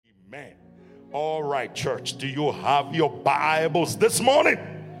Amen. All right, church, do you have your Bibles this morning?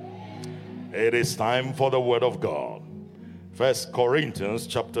 It is time for the Word of God. 1 Corinthians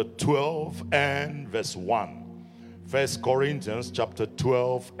chapter 12 and verse 1. 1 Corinthians chapter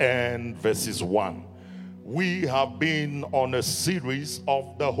 12 and verses 1. We have been on a series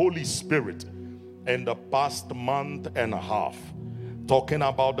of the Holy Spirit in the past month and a half, talking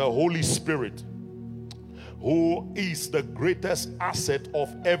about the Holy Spirit, who is the greatest asset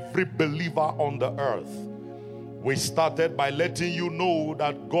of every believer on the earth. We started by letting you know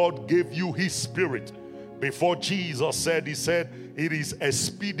that God gave you His Spirit. Before Jesus said, He said, it is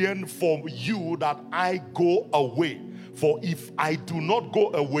expedient for you that I go away. For if I do not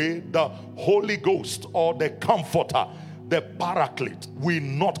go away, the Holy Ghost or the Comforter, the Paraclete, will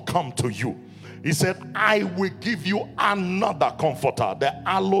not come to you. He said, I will give you another Comforter, the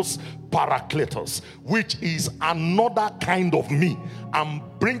Allos Paracletus, which is another kind of me. I'm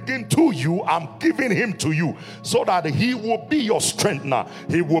bringing to you, I'm giving him to you, so that he will be your strengthener,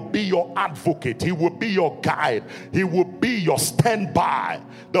 he will be your advocate, he will be your guide, he will be your standby.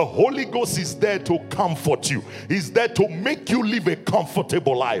 The Holy Ghost is there to comfort you. He's there to make you live a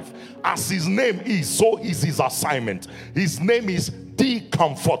comfortable life. As his name is, so is his assignment. His name is the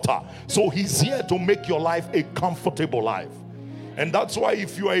Comforter. So he's here to make your life a comfortable life. And that's why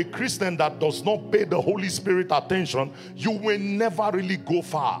if you are a Christian that does not pay the Holy Spirit attention, you will never really go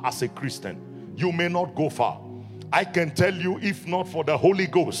far as a Christian. You may not go far. I can tell you, if not for the Holy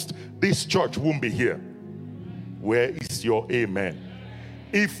Ghost, this church won't be here. Where is your amen?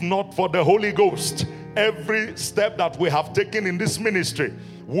 If not for the Holy Ghost, every step that we have taken in this ministry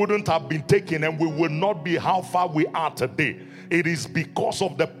wouldn't have been taken, and we would not be how far we are today. It is because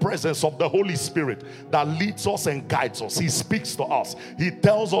of the presence of the Holy Spirit that leads us and guides us. He speaks to us. He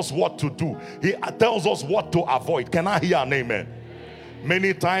tells us what to do. He tells us what to avoid. Can I hear an amen?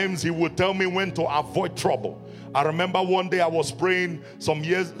 Many times he would tell me when to avoid trouble. I remember one day I was praying some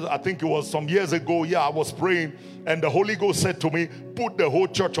years, I think it was some years ago. Yeah, I was praying, and the Holy Ghost said to me, put the whole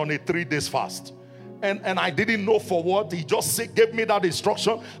church on a 3 days fast. And I didn't know for what. He just gave me that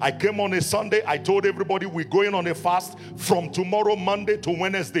instruction. I came on a Sunday. I told everybody we're going on a fast from tomorrow, Monday to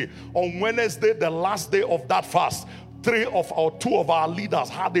Wednesday. On Wednesday, the last day of that fast, 2 of our leaders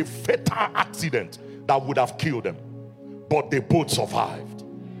had a fatal accident that would have killed them. But they both survived.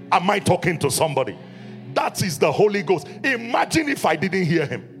 Am I talking to somebody? That is the Holy Ghost. Imagine if I didn't hear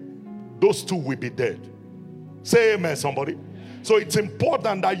him. Those two will be dead. Say amen, somebody. So it's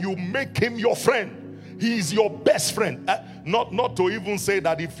important that you make him your friend. He is your best friend. Not to even say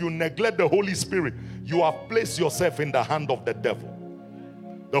that if you neglect the Holy Spirit, you have placed yourself in the hand of the devil.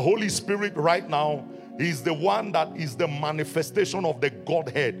 The Holy Spirit right now is the one that is the manifestation of the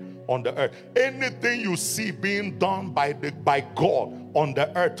Godhead on the earth. Anything you see being done by God on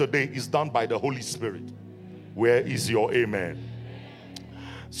the earth today is done by the Holy Spirit. Where is your amen?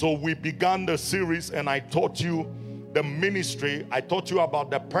 So we began the series, and I taught you the ministry. I taught you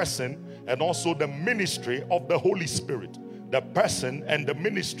about the person and also the ministry of the Holy Spirit. The person and the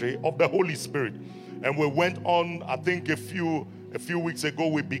ministry of the Holy Spirit. And we went on, I think a few weeks ago,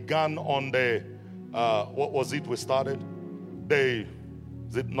 we began on the, what was it we started?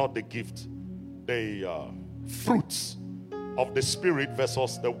 Is it not the gift? The fruits of the Spirit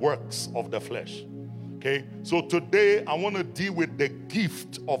versus the works of the flesh. Okay, so today I want to deal with the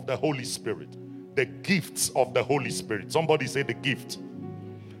gift of the Holy Spirit. The gifts of the Holy Spirit. Somebody say the gift.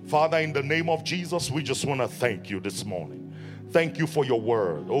 Father, in the name of Jesus, we just want to thank you this morning. Thank you for your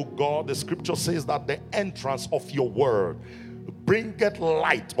word. Oh God, the scripture says that the entrance of your word bringeth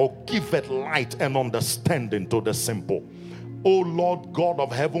light, or giveth light and understanding to the simple. Oh Lord God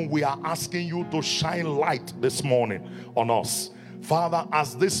of heaven, we are asking you to shine light this morning on us. Father,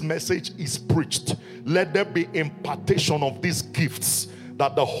 as this message is preached, let there be impartation of these gifts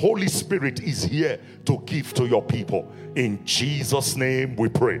that the Holy Spirit is here to give to your people. In Jesus' name we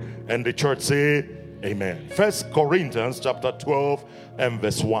pray. And the church say, amen. 1 Corinthians chapter 12 and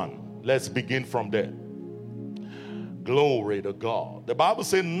verse 1. Let's begin from there. Glory to God. The Bible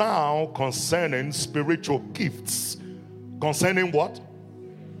says, now concerning spiritual gifts. Concerning what?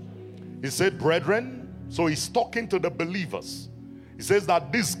 He said, brethren. So he's talking to the believers. He says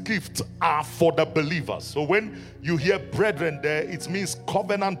that these gifts are for the believers. So when you hear brethren there, it means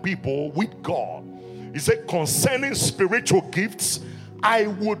covenant people with God. He said, concerning spiritual gifts, I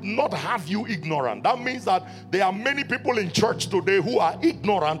would not have you ignorant. That means that there are many people in church today who are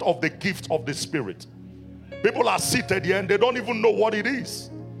ignorant of the gift of the Spirit. People are seated here and they don't even know what it is.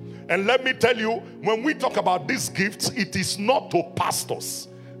 And let me tell you, when we talk about these gifts, it is not to pastors.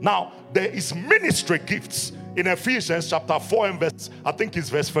 Now, there is ministry gifts. in Ephesians chapter 4 and verse, I think it's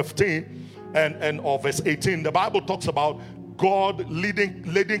verse 15 or verse 18, the Bible talks about God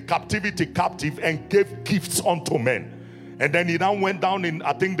leading captivity captive and gave gifts unto men. And then he now went down in,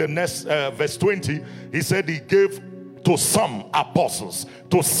 I think the next verse 20, he said he gave to some apostles,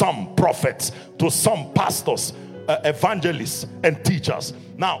 to some prophets, to some pastors, evangelists and teachers.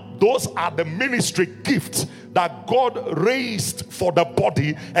 Now, those are the ministry gifts that God raised for the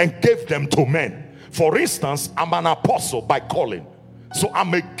body and gave them to men. For instance, I'm an apostle by calling. So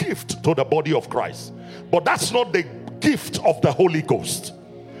I'm a gift to the body of Christ. But that's not the gift of the Holy Ghost.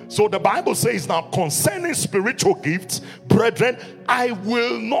 So the Bible says now, concerning spiritual gifts, brethren, I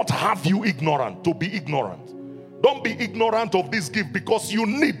will not have you ignorant, to be ignorant. Don't be ignorant of this gift because you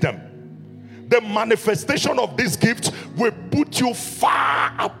need them. The manifestation of this gift will put you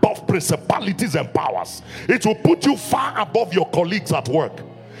far above principalities and powers. It will put you far above your colleagues at work.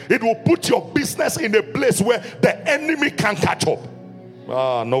 It will put your business in a place where the enemy can't catch up.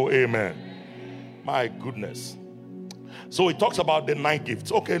 No amen. My goodness. So it talks about the 9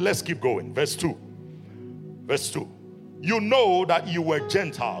 gifts. Okay, let's keep going. Verse 2. Verse 2. You know that you were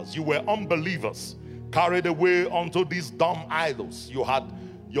Gentiles, you were unbelievers, carried away unto these dumb idols. You had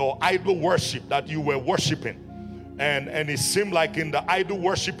your idol worship that you were worshiping. And it seemed like in the idol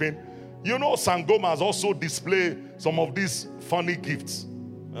worshiping, you know, Sangoma has also displayed some of these funny gifts.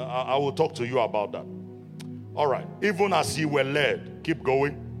 I will talk to you about that. All right. Even as you were led. Keep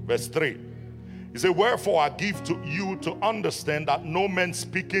going. Verse 3. He said, wherefore I give to you to understand that no man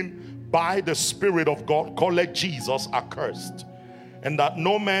speaking by the Spirit of God calleth Jesus accursed, and that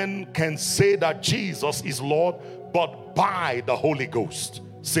no man can say that Jesus is Lord but by the Holy Ghost.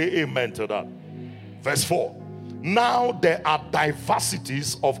 Say amen to that. Verse 4. Now there are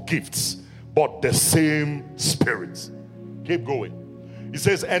diversities of gifts, but the same Spirit. Keep going. He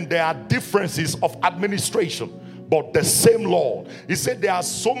says, and there are differences of administration, but the same Lord. He said there are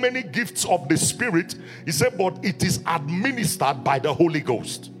so many gifts of the Spirit. He said, but it is administered by the Holy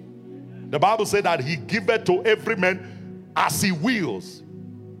Ghost. The Bible said that he giveth to every man as he wills.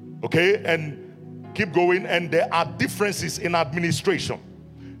 Okay, and keep going. And there are differences in administration.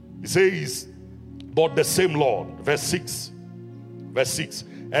 He says, but the same Lord. Verse 6. Verse 6.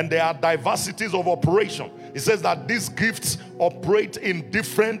 And there are diversities of operation. He says that these gifts operate in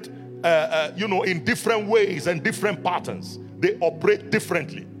different in different ways and different patterns. They operate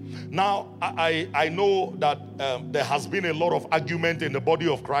differently. Now, I know that there has been a lot of argument in the body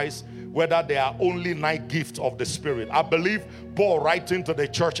of Christ whether there are only 9 gifts of the Spirit. I believe Paul, writing to the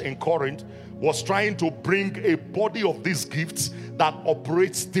church in Corinth, was trying to bring a body of these gifts that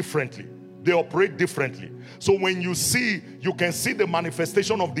operates differently. They operate differently. So when you can see the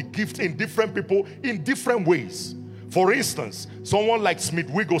manifestation of the gift in different people in different ways. For instance, someone like Smith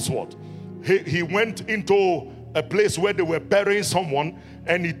Wigglesworth, he went into a place where they were burying someone,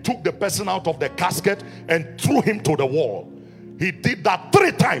 and he took the person out of the casket and threw him to the wall. He did that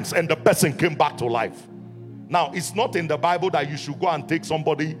 3 times and the person came back to life. Now, it's not in the Bible that you should go and take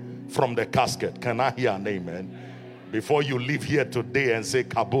somebody from the casket. Can I hear an amen? Before you leave here today and say,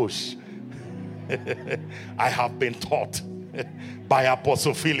 kabosh, I have been taught by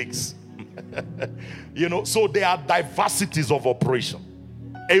Apostle Felix. So there are diversities of operation.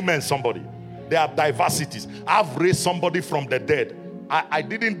 Amen, somebody. There are diversities. I've raised somebody from the dead. I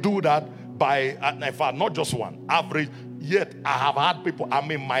didn't do that by, in fact, not just one. I've raised, yet I have had people,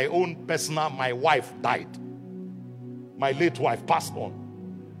 my own personal, my wife died. My late wife passed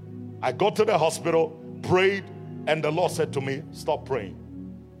on. I got to the hospital, prayed, and the Lord said to me, stop praying.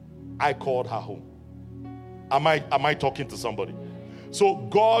 I called her home. Am I talking to somebody? So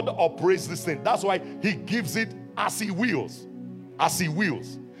God operates this thing. That's why he gives it as he wills. As he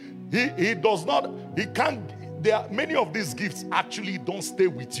wills. He does not, he can't, there are many of these gifts actually don't stay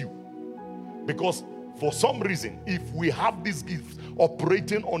with you. Because for some reason, if we have these gifts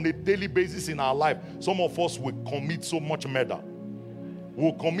operating on a daily basis in our life, some of us will commit so much murder.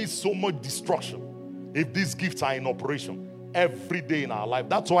 We'll commit so much destruction if these gifts are in operation every day in our life.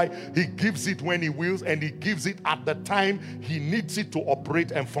 That's why he gives it when he wills, and he gives it at the time he needs it to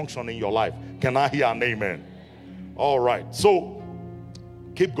operate and function in your life. Can I hear an amen? All right. So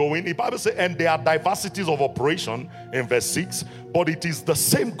keep going. The Bible says, and there are diversities of operation in verse 6, but it is the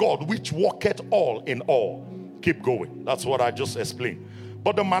same God which worketh all in all. Keep going. That's what I just explained.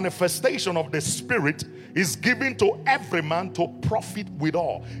 But the manifestation of the Spirit is given to every man to profit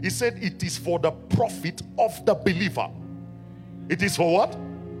withal. He said it is for the profit of the believer. It is for what?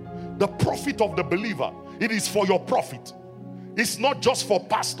 The profit of the believer. It is for your profit. It's not just for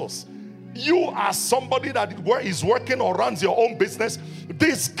pastors. You are somebody that is working or runs your own business.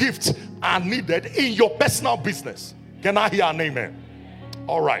 these gifts are needed in your personal business. Can I hear an amen?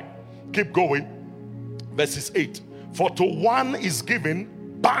 All right, keep going. Verses 8. For to one is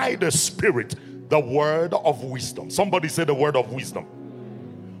given by the Spirit the word of wisdom. Somebody say the word of wisdom.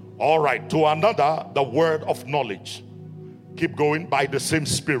 All right, to another the word of knowledge. Keep going, by the same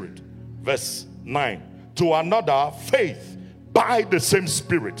Spirit. Verse 9. To another faith by the same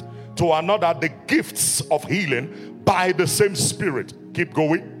Spirit. To another the gifts of healing by the same Spirit. Keep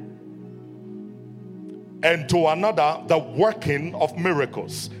going. And to another the working of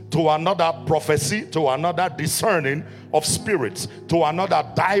miracles. To another prophecy. To another discerning of spirits. To another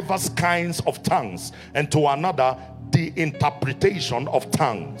diverse kinds of tongues. And to another the interpretation of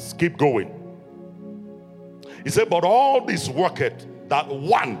tongues. Keep going. He said, but all this worketh that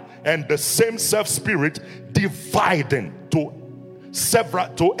one and the same self-spirit, dividing to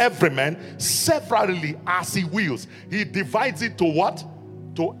every man severally as he wills. He divides it to what?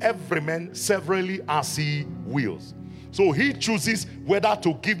 To every man severally as he wills. So he chooses whether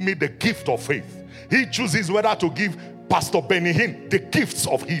to give me the gift of faith. He chooses whether to give Pastor Benny Hinn the gifts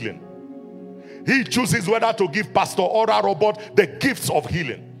of healing. He chooses whether to give Pastor Ora Robert the gifts of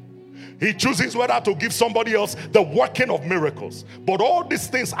healing. He chooses whether to give somebody else the working of miracles. But all these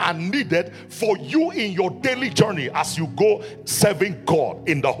things are needed for you in your daily journey as you go serving God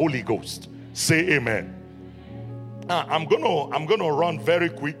in the Holy Ghost. Say amen. Now, I'm gonna run very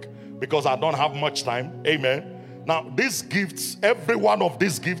quick because I don't have much time. Amen. Now, these gifts, every one of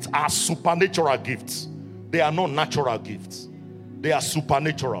these gifts are supernatural gifts. They are not natural gifts. They are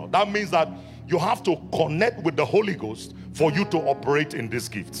supernatural. That means that you have to connect with the Holy Ghost for you to operate in these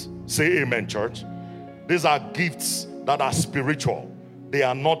gifts. Say amen, church. These are gifts that are spiritual. They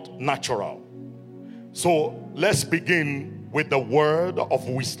are not natural. So let's begin with the word of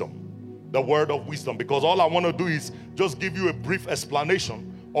wisdom. The word of wisdom. Because all I want to do is just give you a brief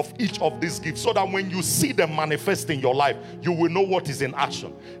explanation of each of these gifts, so that when you see them manifest in your life, you will know what is in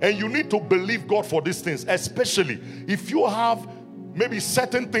action. And you need to believe God for these things, especially if you have maybe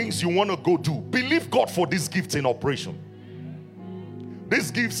certain things you want to go do. Believe God for these gifts in operation.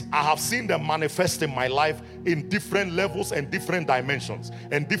 These gifts, I have seen them manifest in my life in different levels and different dimensions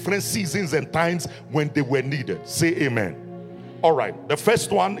and different seasons and times when they were needed. Say amen. All right, the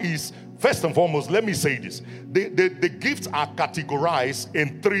first one is, first and foremost, let me say this. The gifts are categorized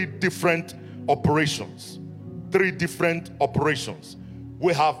in three different operations. Three different operations.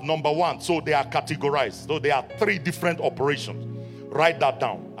 We have number one, so they are categorized. So there are three different operations. Write that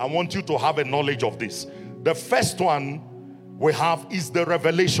down. I want you to have a knowledge of this. The first one we have is the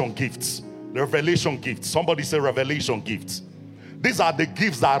revelation gifts. The revelation gifts. Somebody say revelation gifts. These are the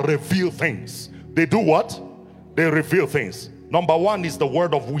gifts that reveal things. They do what? They reveal things. Number one is the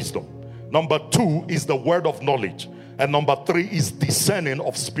word of wisdom. Number two is the word of knowledge. And number three is discerning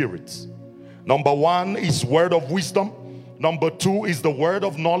of spirits. Number one is word of wisdom. Number two is the word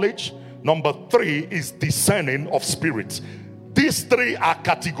of knowledge. Number three is discerning of spirits. These three are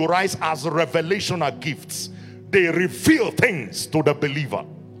categorized as revelational gifts. They reveal things to the believer.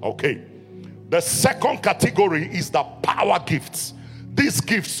 Okay. The second category is the power gifts. These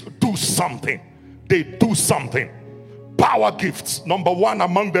gifts do something. They do something. Power gifts. Number one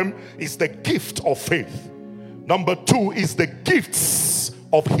among them is the gift of faith. Number two is the gifts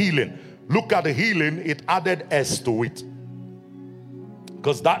of healing. Look at the healing. It added S to it,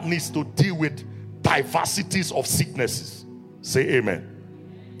 because that needs to deal with diversities of sicknesses. Say amen.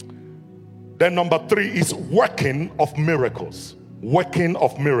 Then number three is working of miracles. Working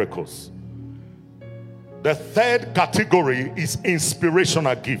of miracles. The third category is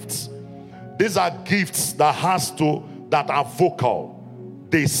inspirational gifts. These are gifts that are vocal.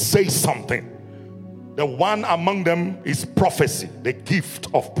 They say something. The one among them is prophecy, the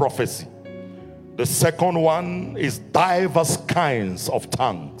gift of prophecy. The second one is diverse kinds of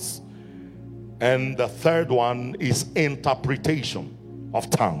tongues. And the third one is interpretation of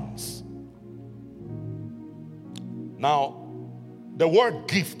tongues. Now, the word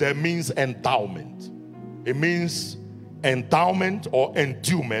gift there means endowment. It means endowment or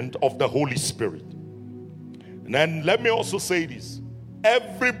endowment of the Holy Spirit. And then let me also say this.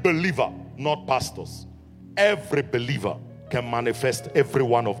 Every believer, not pastors, every believer can manifest every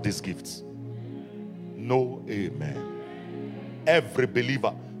one of these gifts. No amen. Every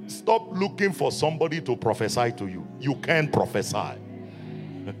believer. Stop looking for somebody to prophesy to you. You can prophesy.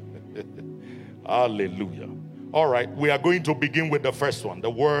 Hallelujah. All right, we are going to begin with the first one, the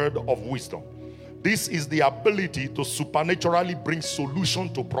word of wisdom. This is the ability to supernaturally bring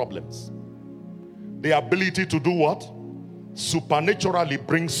solution to problems. The ability to do what? Supernaturally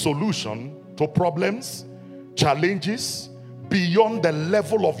bring solution to problems, challenges, beyond the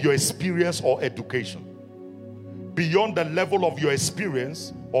level of your experience or education. Beyond the level of your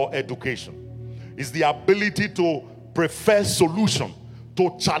experience or education. Is the ability to prefer solution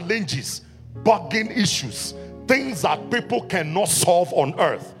to challenges, bugging issues, things that people cannot solve on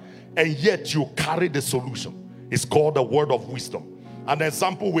earth, and yet you carry the solution. It's called the word of wisdom. An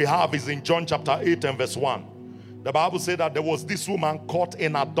example we have is in John chapter 8 and verse 1. The Bible said that there was this woman caught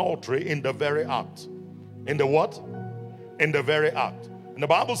in adultery in the very act. In the what? In the very act. And the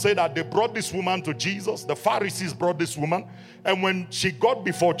Bible said that they brought this woman to Jesus. The Pharisees brought this woman. And when she got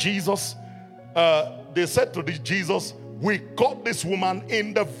before Jesus, they said to Jesus, we caught this woman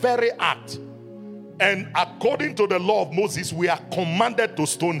in the very act. And according to the law of Moses, we are commanded to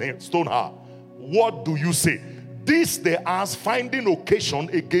stone her. What do you say? This they asked, finding occasion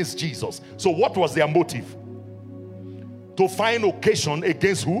against Jesus. So what was their motive? To find occasion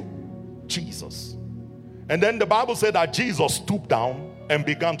against who? Jesus. And then the Bible said that Jesus stooped down and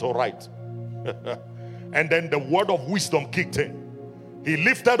began to write. And then the word of wisdom kicked in. He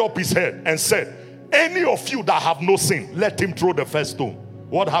lifted up his head and said, any of you that have no sin, let him throw the first stone.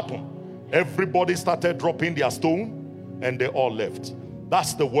 What happened? Everybody started dropping their stone and they all left.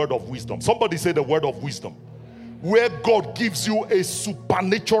 That's the word of wisdom. Somebody say the word of wisdom. Where God gives you a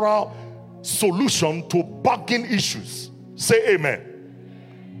supernatural solution to bugging issues. Say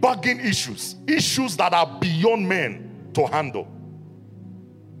amen. Bugging issues. Issues that are beyond men to handle.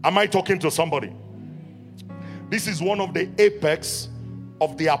 Am I talking to somebody? This is one of the apex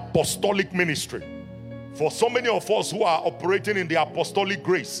of the apostolic ministry. For so many of us who are operating in the apostolic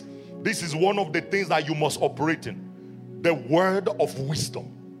grace, this is one of the things that you must operate in. The word of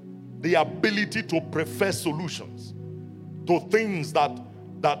wisdom. The ability to prefer solutions to things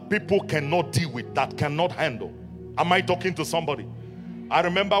that people cannot deal with, that cannot handle. Am I talking to somebody? I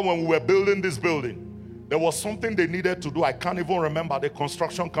remember when we were building this building, there was something they needed to do. I can't even remember, the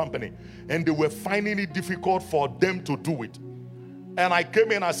construction company. And they were finding it difficult for them to do it. And I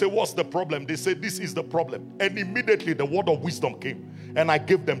came in, I said, what's the problem? They said, this is the problem. And immediately the word of wisdom came. And I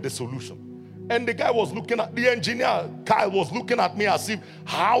gave them the solution. And the guy was looking at, the engineer, Kyle, was looking at me as if,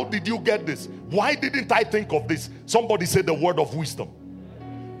 how did you get this? Why didn't I think of this? Somebody said the word of wisdom.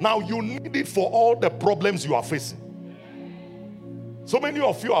 Now you need it for all the problems you are facing. So many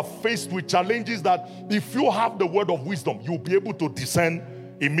of you are faced with challenges that if you have the word of wisdom, you'll be able to discern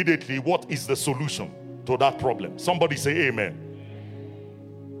immediately what is the solution to that problem. Somebody say amen.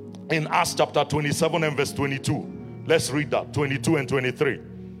 In Acts chapter 27 and verse 22, let's read that, 22 and 23.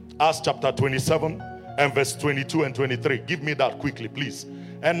 Acts chapter 27 and verse 22 and 23. Give me that quickly, please.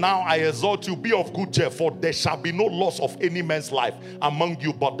 And now I exhort you, be of good cheer, for there shall be no loss of any man's life among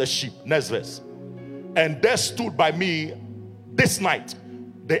you but the sheep. Next verse. And there stood by me this night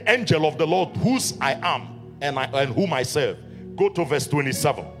the angel of the Lord, whose I am and whom I serve. Go to verse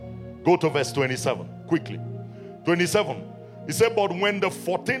 27. Go to verse 27 quickly. 27. He said, but when the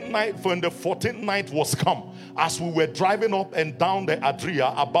 14th night was come, as we were driving up and down the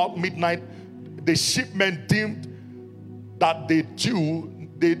Adria about midnight, the shipmen deemed that they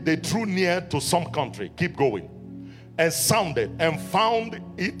drew near to some country. Keep going. And sounded and found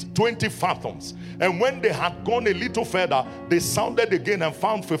it 20 fathoms. And when they had gone a little further, they sounded again and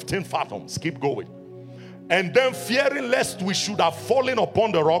found 15 fathoms. Keep going. And then, fearing lest we should have fallen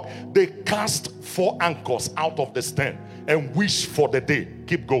upon the rock, they cast 4 anchors out of the stern and wished for the day.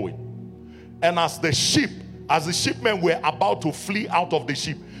 Keep going. And as the shipmen were about to flee out of the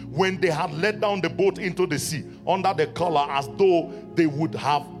ship, when they had let down the boat into the sea under the collar, as though they would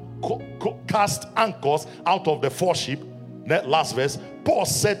have cast anchors out of the foreship, last verse, Paul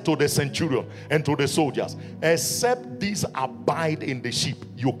said to the centurion and to the soldiers, except these abide in the ship,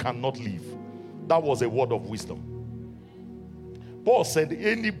 you cannot leave. That was a word of wisdom. Paul said,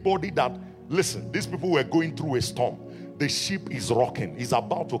 anybody that, listen, these people were going through a storm. The ship is rocking, is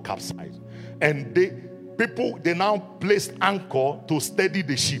about to capsize. And they now placed anchor to steady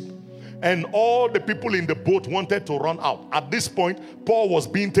the ship. And all the people in the boat wanted to run out. At this point, Paul was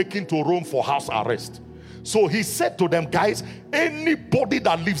being taken to Rome for house arrest. So he said to them, guys, anybody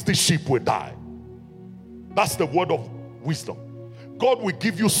that leaves the ship will die. That's the word of wisdom. God will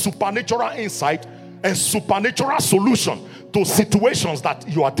give you supernatural insight and supernatural solution to situations that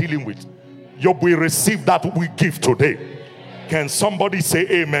you are dealing with. You will receive that we give today. Can somebody say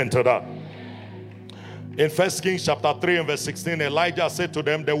amen to that? In 1 Kings chapter 3 and verse 16, Elijah said to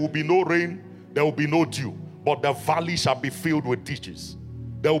them, there will be no rain, there will be no dew, but the valley shall be filled with ditches.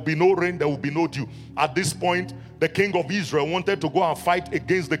 There will be no rain, there will be no dew. At this point, the king of Israel wanted to go and fight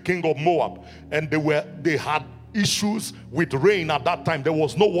against the king of Moab. And they had issues with rain at that time. There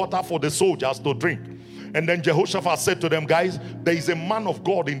was no water for the soldiers to drink. And then Jehoshaphat said to them, guys, there is a man of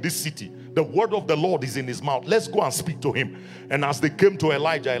God in this city. The word of the Lord is in his mouth. Let's go and speak to him. And as they came to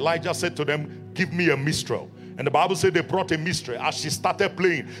Elijah, Elijah said to them, give me a minstrel. And the Bible said they brought a minstrel. As she started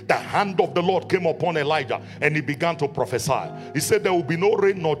playing, the hand of the Lord came upon Elijah and he began to prophesy. He said there will be no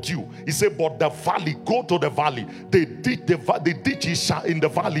rain nor dew. He said, but the valley, go to the valley. The ditches in the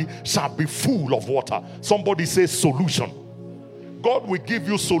valley shall be full of water. Somebody say solution. God will give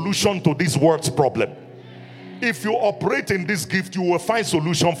you solution to this world's problem. If you operate in this gift, you will find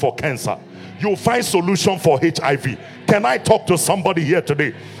solution for cancer. You'll find solution for HIV. Can I talk to somebody here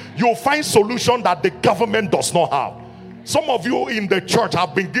today? You'll find solution that the government does not have. Some of you in the church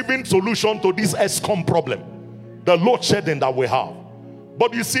have been given solution to this ESCOM problem, the load shedding that we have.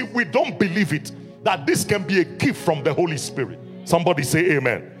 But you see, we don't believe it, that this can be a gift from the Holy Spirit. Somebody say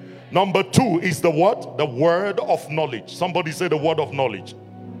amen. Number 2 is the what? The word of knowledge. Somebody say the word of knowledge.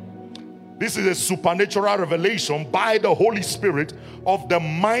 This is a supernatural revelation by the Holy Spirit of the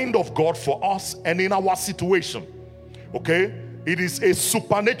mind of God for us and in our situation. Okay? It is a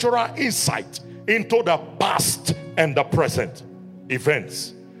supernatural insight into the past and the present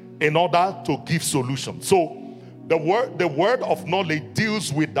events in order to give solutions. So the word of knowledge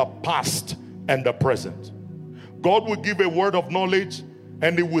deals with the past and the present. God will give a word of knowledge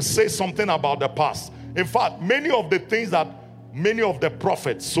and he will say something about the past. In fact, many of the things that many of the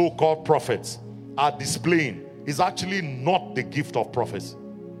prophets, so-called prophets, are displaying is actually not the gift of prophecy.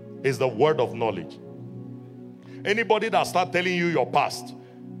 It's the word of knowledge. Anybody that start telling you your past,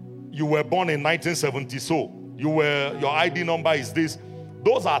 you were born in 1970, so your ID number is this.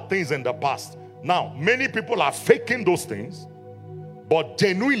 Those are things in the past. Now, many people are faking those things, but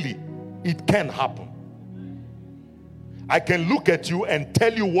genuinely, it can happen. I can look at you and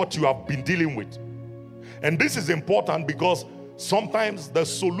tell you what you have been dealing with. And this is important because sometimes the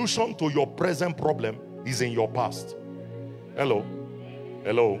solution to your present problem is in your past. Hello?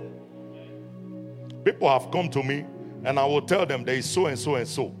 Hello? People have come to me and I will tell them there is so and so and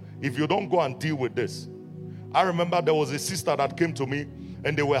so. If you don't go and deal with this. I remember there was a sister that came to me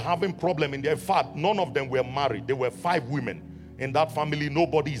and they were having problem in their. In fact, none of them were married. There were 5 women in that family.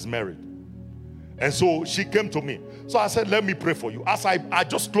 Nobody is married. And so she came to me. So I said, let me pray for you. As I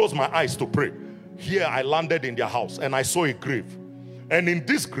just closed my eyes to pray. Here I landed in their house and I saw a grave. And in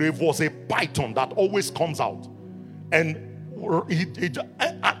this grave was a python that always comes out. And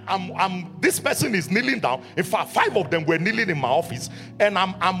this person is kneeling down. In fact, 5 of them were kneeling in my office. And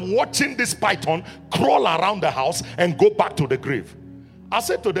I'm watching this python crawl around the house and go back to the grave. I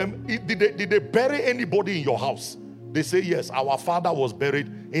said to them, did they bury anybody in your house? They say, yes, our father was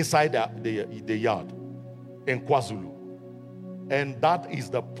buried inside the yard in KwaZulu. And that is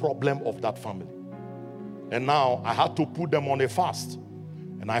the problem of that family. And now I had to put them on a fast.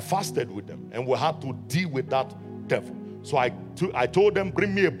 And I fasted with them. And we had to deal with that devil. So I told them,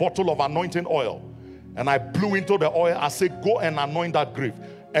 bring me a bottle of anointing oil. And I blew into the oil. I said, go and anoint that grave.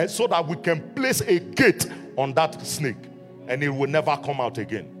 And so that we can place a gate on that snake. And it will never come out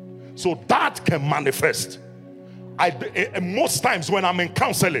again. So that can manifest. Most times when I'm in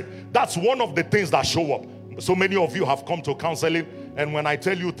counseling, that's one of the things that show up. So many of you have come to counseling. And when I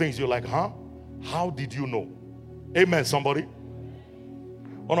tell you things, you're like, huh? How did you know? Amen, somebody.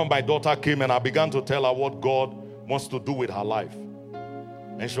 One of my daughter came and I began to tell her what God wants to do with her life.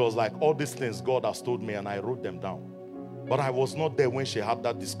 And she was like, all these things God has told me, and I wrote them down. But I was not there when she had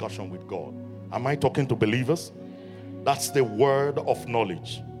that discussion with God. Am I talking to believers? That's the word of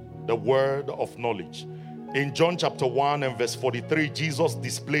knowledge. The word of knowledge. In John chapter 1 and verse 43, Jesus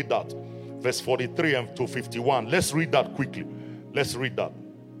displayed that. Verse 43 and to 51. Let's read that quickly. Let's read that.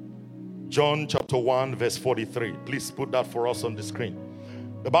 John chapter 1 verse 43. Please put that for us on the screen.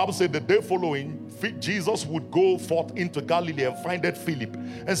 The Bible said the day following, Jesus would go forth into Galilee and findeth Philip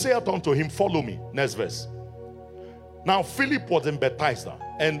and saith unto him, follow me. Next verse. Now Philip was in Bethsaida,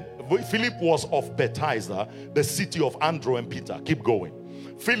 and Philip was of Bethsaida, the city of Andrew and Peter. Keep going.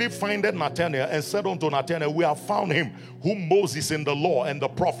 Philip findeth Nathanael and said unto Nathanael, we have found him whom Moses in the law and the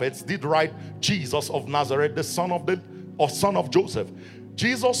prophets did write, Jesus of Nazareth, the son of Joseph.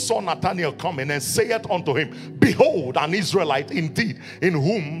 Jesus saw Nathanael coming and saith unto him, behold, an Israelite indeed, in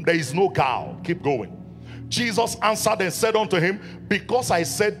whom there is no guile. Keep going. Jesus answered and said unto him, because I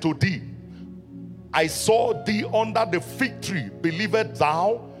said to thee, I saw thee under the fig tree, believest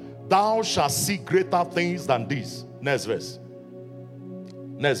thou? Thou shalt see greater things than this. Next verse.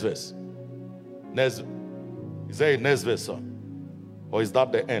 Next verse. Next. Is there a next verse, sir? Or is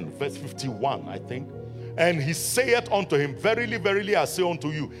that the end? Verse 51, I think. And he saith unto him, verily, verily, I say unto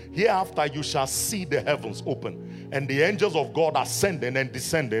you, hereafter you shall see the heavens open, and the angels of God ascending and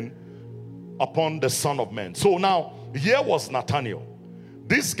descending upon the Son of Man. So now, here was Nathanael.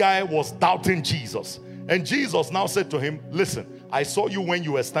 This guy was doubting Jesus. And Jesus now said to him, listen, I saw you when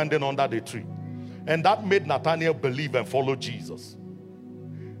you were standing under the tree. And that made Nathanael believe and follow Jesus.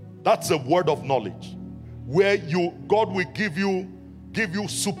 That's a word of knowledge, where God will give you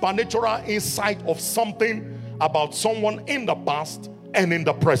supernatural insight of something about someone in the past and in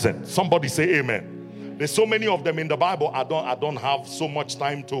the present. Somebody say amen. There's so many of them in the Bible. I don't have so much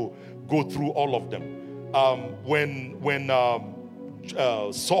time to go through all of them. When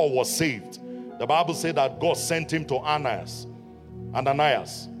Saul was saved, the Bible said that God sent him to Ananias.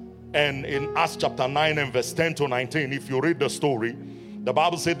 And in Acts chapter 9 and verse 10 to 19, if you read the story, the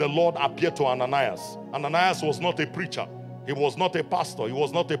Bible said the Lord appeared to Ananias. Ananias was not a preacher. He was not a pastor. He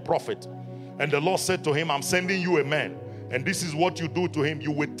was not a prophet. And the Lord said to him, I'm sending you a man. And this is what you do to him.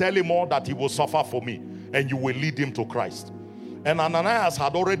 You will tell him all that he will suffer for me. And you will lead him to Christ. And Ananias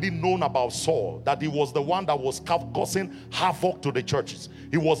had already known about Saul, that he was the one that was causing havoc to the churches.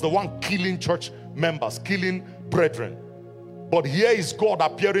 He was the one killing church members, killing brethren. But here is God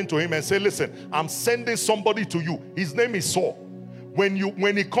appearing to him and say, listen, I'm sending somebody to you. His name is Saul. When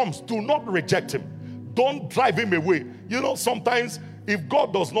he comes, do not reject him. Don't drive him away. You know, sometimes if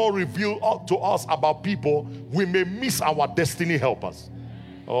God does not reveal to us about people, we may miss our destiny helpers.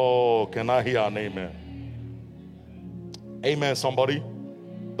 Oh, can I hear an amen? Amen, somebody.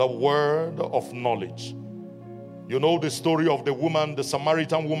 The word of knowledge. You know the story of the woman, the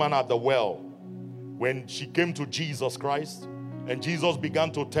Samaritan woman at the well, when she came to Jesus Christ and Jesus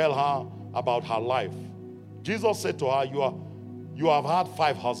began to tell her about her life. Jesus said to her, you have had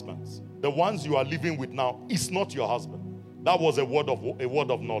 5 husbands. The ones you are living with now is not your husband. That was a word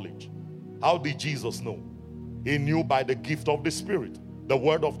of knowledge. How did Jesus know? He knew by the gift of the Spirit, the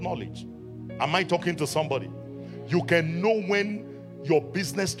word of knowledge. Am I talking to somebody? You can know when your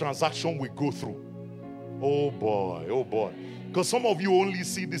business transaction will go through. Oh boy, oh boy. Because some of you only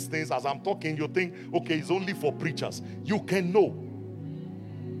see these things as I'm talking. You think, okay, it's only for preachers. You can know.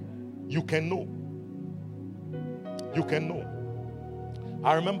 You can know. You can know.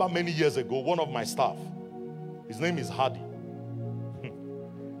 I remember many years ago, one of my staff, his name is Hardy.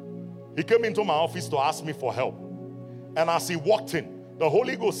 He came into my office to ask me for help. And as he walked in, the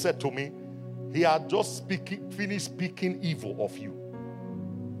Holy Ghost said to me, he had just finished speaking evil of you.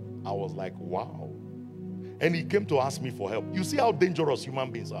 I was like, wow. And he came to ask me for help. You see how dangerous human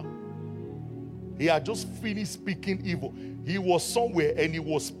beings are. He had just finished speaking evil. He was somewhere and he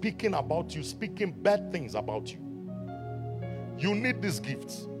was speaking about you, speaking bad things about you. You need these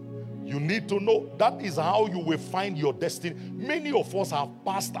gifts. You need to know that is how you will find your destiny. Many of us have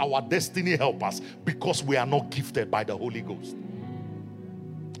passed our destiny helpers because we are not gifted by the Holy Ghost.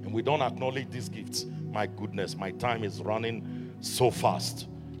 And we don't acknowledge these gifts. My goodness, my time is running so fast.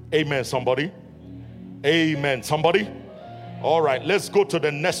 Amen, somebody. Amen, somebody. All right, let's go to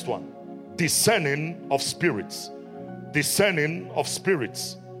the next one. Discerning of spirits. Discerning of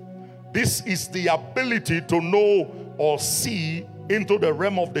spirits. This is the ability to know or see into the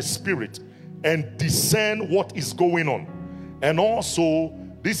realm of the spirit and discern what is going on. And also,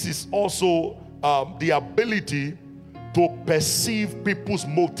 this is also the ability to perceive people's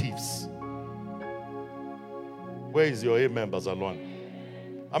motives. Where is your amen, Bazalwan?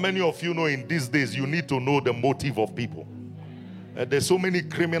 How many of you know in these days you need to know the motive of people? There's so many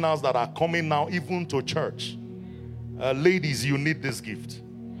criminals that are coming now even to church. Ladies, you need this gift.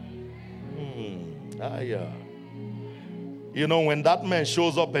 Yeah. You know, when that man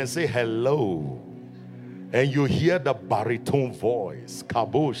shows up and say hello, and you hear the baritone voice,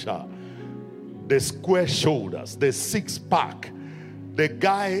 kabosha, the square shoulders, the 6-pack, the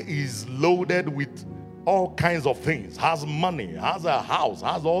guy is loaded with all kinds of things, has money, has a house,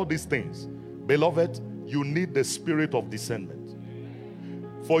 has all these things. Beloved, you need the spirit of discernment.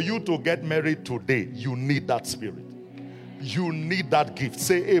 For you to get married today, you need that spirit. You need that gift.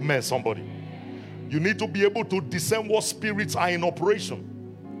 Say amen, somebody. You need to be able to discern what spirits are in operation.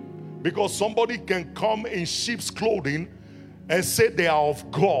 Because somebody can come in sheep's clothing and say they are of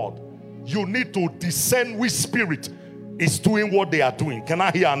God. You need to discern which spirit is doing what they are doing. Can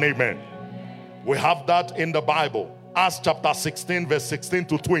I hear an amen? We have that in the Bible. Acts chapter 16 verse 16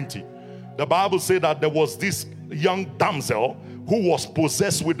 to 20. The Bible said that there was this young damsel who was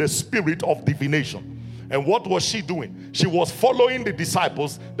possessed with the spirit of divination. And what was she doing? She was following the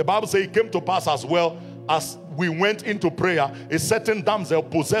disciples. The Bible says it came to pass as well as we went into prayer, a certain damsel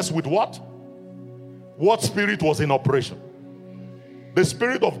possessed with what? What spirit was in operation? The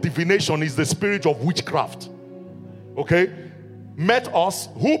spirit of divination is the spirit of witchcraft. Okay? Met us,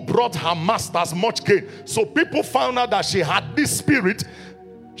 who brought her masters much gain. So people found out that she had this spirit.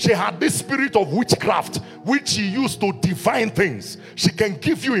 she had this spirit of witchcraft, which she used to divine things. She can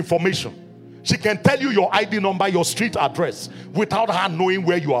give you information. She can tell you your ID number, your street address, without her knowing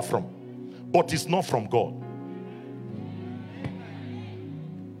where you are from. But it's not from God.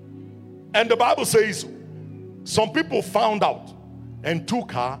 And the Bible says, some people found out and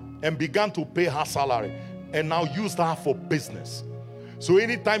took her and began to pay her salary and now used her for business. So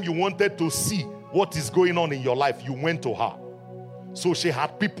anytime you wanted to see what is going on in your life, you went to her. So she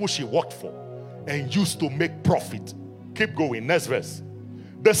had people she worked for and used to make profit. Keep going. Next verse.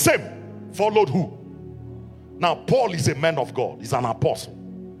 The same followed who? Now Paul is a man of God. He's an apostle.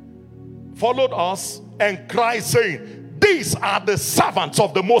 Followed us and cried, saying, these are the servants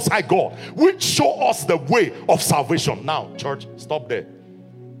of the Most High God, which show us the way of salvation. Now, church, stop there.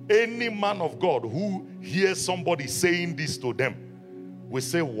 Any man of God who hears somebody saying this to them will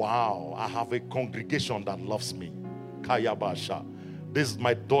say, wow, I have a congregation that loves me. Kayabasha. This,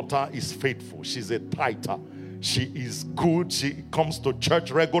 my daughter is faithful. She's a tither. She is good. She comes to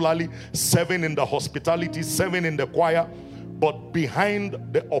church regularly, 7 in the hospitality, 7 in the choir. But behind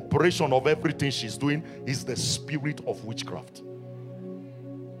the operation of everything she's doing is the spirit of witchcraft.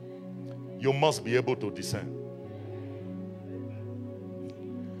 You must be able to discern.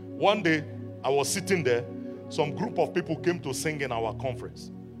 One day, I was sitting there. Some group of people came to sing in our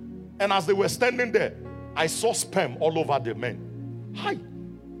conference. And as they were standing there, I saw sperm all over the men. Hi.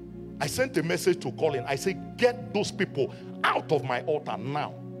 I sent a message to Colin. I said, get those people out of my altar now.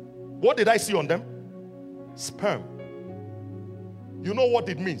 What did I see on them? Sperm. You know what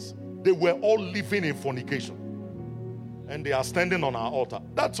it means? They were all living in fornication. And they are standing on our altar.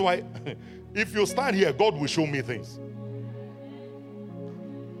 That's why, if you stand here, God will show me things.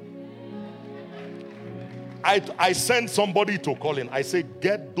 I sent somebody to Colin. I said,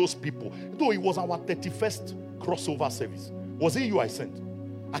 get those people. Though it was our 31st crossover service. Was it you I sent?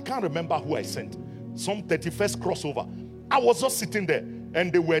 I can't remember who I sent. Some 31st crossover. I was just sitting there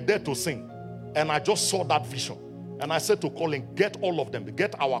and they were there to sing. And I just saw that vision. And I said to Colin, get all of them.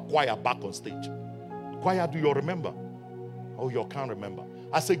 Get our choir back on stage. Choir, do you remember? Oh, you can't remember.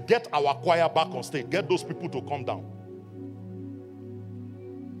 I said, get our choir back on stage. Get those people to come down.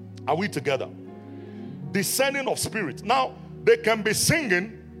 Are we together? Discerning of spirit. Now, they can be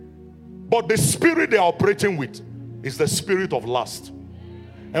singing, but the spirit they are operating with is the spirit of lust.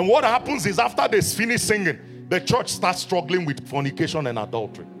 And what happens is after they finish singing, the church starts struggling with fornication and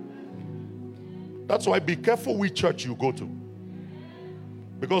adultery. That's why be careful which church you go to.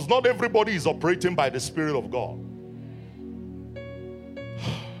 Because not everybody is operating by the Spirit of God.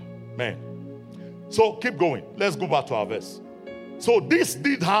 Man. So keep going. Let's go back to our verse. So this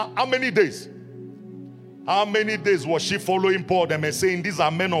did her how many days? How many days was she following Paul them and saying, these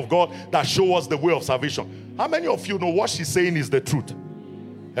are men of God that show us the way of salvation? How many of you know what she's saying is the truth?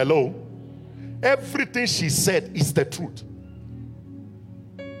 Hello? Everything she said is the truth.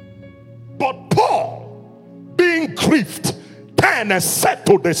 But Paul, being grieved, turned and said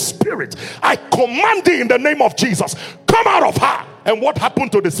to the spirit, I command thee in the name of Jesus, come out of her. And what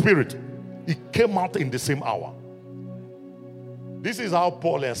happened to the spirit? It came out in the same hour. This is how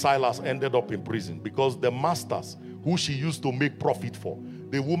Paul and Silas ended up in prison, because the masters who she used to make profit for,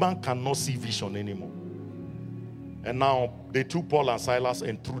 the woman cannot see vision anymore. And now they took Paul and Silas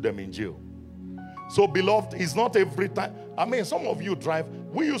and threw them in jail. So beloved, it's not every time. I mean, some of you drive.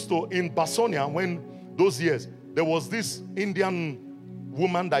 We used to, in Basonia, when those years, there was this Indian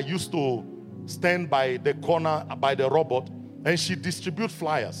woman that used to stand by the corner, by the robot, and she distribute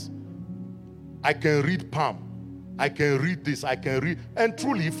flyers. I can read palm. I can read this. I can read. And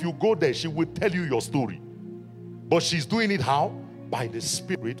truly, if you go there, she will tell you your story. But she's doing it how? By the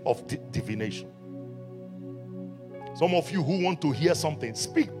spirit of divination. Some of you who want to hear something,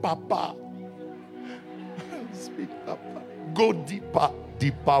 speak, Papa. Speak, Papa. Go deeper.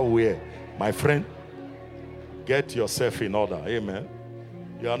 Deeper where? My friend, get yourself in order. Amen.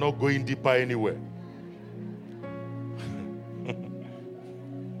 You are not going deeper anywhere.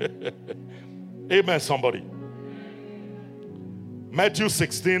 Amen, somebody. Matthew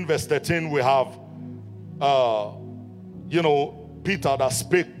 16 verse 13, we have, Peter that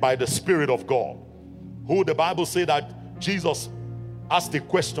spake by the Spirit of God, who the Bible said that Jesus asked a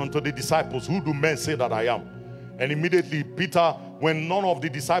question to the disciples, who do men say that I am? And immediately Peter, when none of the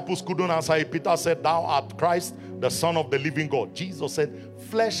disciples couldn't answer it, Peter said, thou art Christ, the Son of the living God. Jesus said,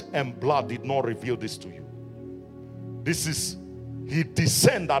 flesh and blood did not reveal this to you. He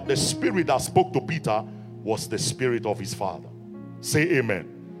discerned that the spirit that spoke to Peter was the spirit of his Father. Say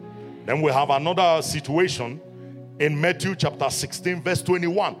amen. Then we have another situation in Matthew chapter 16 verse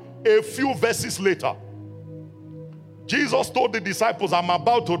 21. A few verses later, Jesus told the disciples, I'm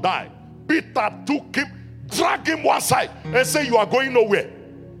about to die. Peter took him, dragged him one side and said, you are going nowhere.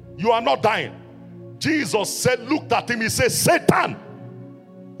 You are not dying. Jesus said, looked at him, he said, Satan.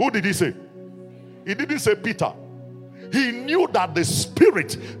 Who did he say? He didn't say Peter. He knew that the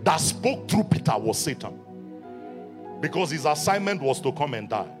spirit that spoke through Peter was Satan. Because his assignment was to come and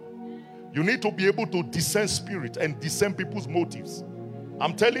die. You need to be able to discern spirit and discern people's motives.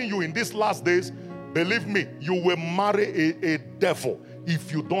 I'm telling you, in these last days, believe me, you will marry a devil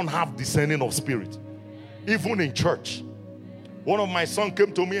if you don't have discerning of spirit. Even in church. One of my sons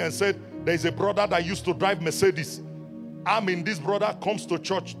came to me and said, there's a brother that used to drive Mercedes. I mean, this brother comes to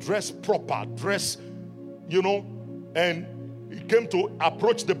church dressed proper, dressed, and he came to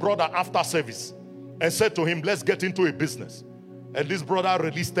approach the brother after service and said to him, let's get into a business. And this brother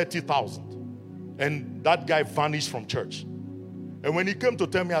released 30,000. And that guy vanished from church. And when he came to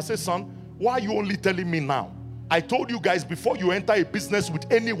tell me, I said, son, why are you only telling me now? I told you guys before you enter a business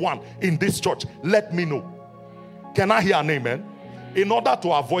with anyone in this church, let me know. Can I hear an amen? In order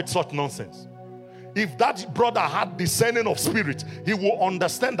to avoid such nonsense. If that brother had discerning of spirit, he will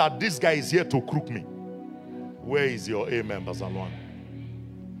understand that this guy is here to crook me. Where is your amen, Bazalwan?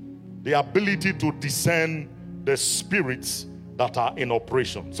 The ability to discern the spirits that are in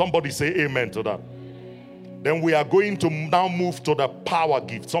operation. Somebody say amen to that. Then we are going to now move to the power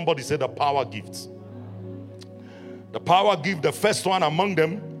gift. Somebody say the power gifts. The power gift, the first one among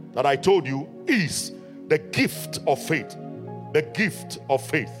them that I told you is the gift of faith. The gift of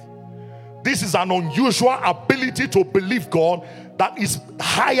faith. This is an unusual ability to believe God that is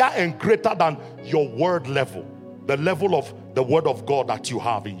higher and greater than your word level. The level of the word of God that you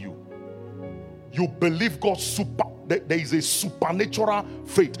have in you. You believe God there is a supernatural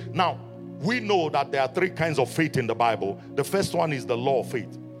faith. Now, we know that there are three kinds of faith in the Bible. The first one is the law of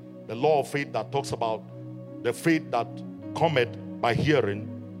faith. The law of faith that talks about the faith that cometh by hearing,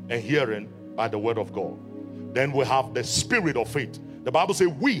 and hearing by the word of God. Then we have the spirit of faith. The Bible says,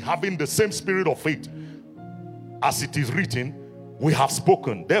 we having the same spirit of faith, as it is written, we have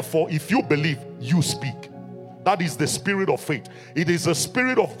spoken. Therefore, if you believe, you speak. That is the spirit of faith. It is the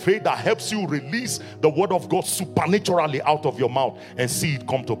spirit of faith that helps you release the word of God supernaturally out of your mouth and see it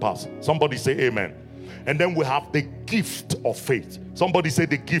come to pass. Somebody say amen. And then we have the gift of faith. Somebody say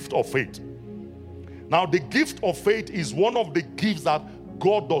the gift of faith. Now, the gift of faith is one of the gifts that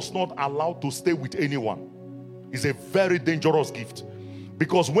God does not allow to stay with anyone. It's a very dangerous gift.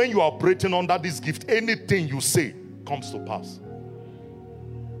 Because when you are operating under this gift, anything you say comes to pass.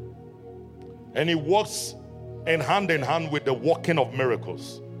 And it works in hand with the working of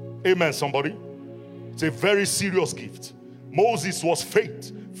miracles. Amen, somebody. It's a very serious gift. Moses was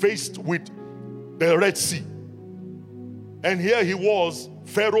faced with the Red Sea. And here he was,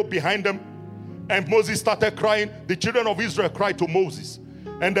 Pharaoh behind them. And Moses started crying. The children of Israel cried to Moses.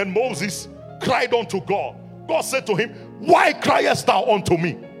 And then Moses cried unto God. God said to him, why criest thou unto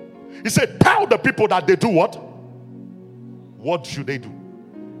me? He said, tell the people that they do what? What should they do?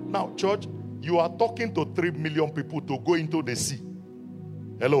 Now, church, you are talking to 3 million people to go into the sea.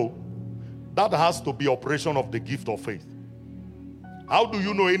 Hello? That has to be operation of the gift of faith. How do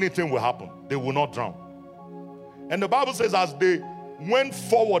you know anything will happen? They will not drown. And the Bible says as they went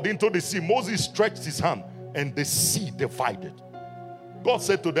forward into the sea, Moses stretched his hand and the sea divided. God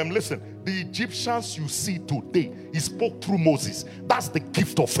said to them, listen, the Egyptians you see today, he spoke through Moses. That's the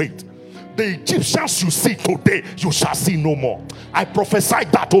gift of faith. The Egyptians you see today, you shall see no more. I prophesy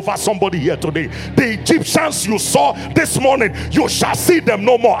that over somebody here today. The Egyptians you saw this morning, you shall see them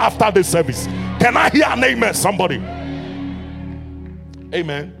no more after the service. Can I hear an amen, somebody?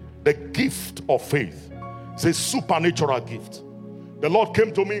 Amen. The gift of faith. It's a supernatural gift. The Lord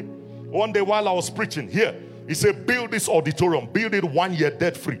came to me one day while I was preaching here. He said, build this auditorium. Build it 1 year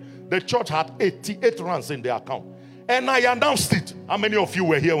debt free. The church had 88 rands in their account. And I announced it. How many of you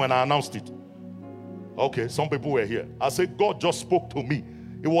were here when I announced it? Okay, some people were here. I said, God just spoke to me.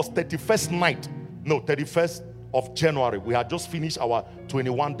 It was 31st of January. We had just finished our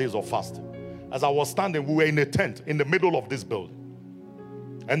 21 days of fasting. As I was standing, we were in a tent in the middle of this building.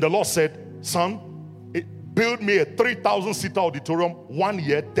 And the Lord said, son, build me a 3,000-seater auditorium, 1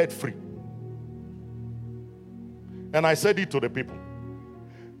 year debt free. And I said it to the people.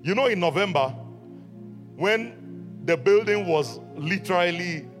 You know, in November, when the building was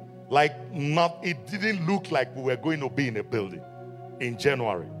literally like it didn't look like we were going to be in a building. In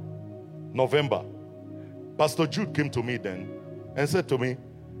January, November, Pastor Jude came to me then and said to me,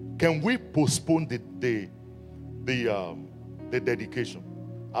 can we postpone the dedication?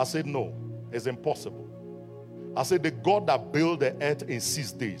 I said, no, it's impossible. I said, the God that built the earth in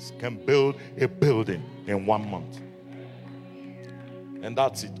 6 days can build a building in 1 month. And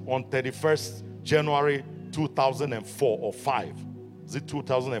that's it. On 31st January 2004 or 5, is it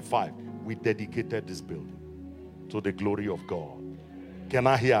 2005? We dedicated this building to the glory of God. Can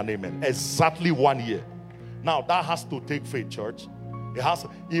I hear an amen? Exactly 1 year. Now that has to take faith, church. It has.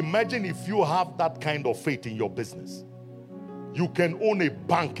 Imagine if you have that kind of faith in your business. You can own a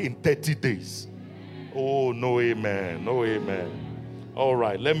bank in 30 days. Oh, no amen. No amen. All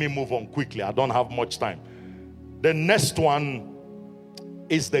right, let me move on quickly. I don't have much time. The next one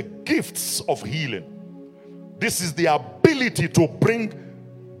is the gifts of healing. This is the ability to bring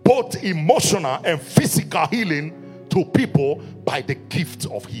both emotional and physical healing to people by the gift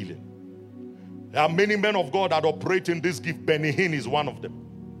of healing. There are many men of God that operate in this gift. Benny Hinn is one of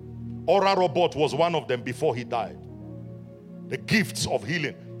them. Ora Robot was one of them before he died. The gifts of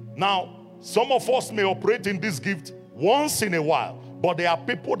healing. Now, some of us may operate in this gift once in a while, but there are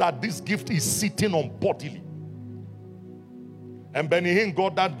people that this gift is sitting on bodily. And Benny Hinn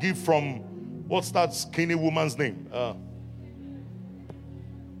got that gift from, what's that skinny woman's name?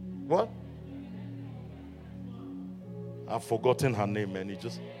 What? I've forgotten her name, man.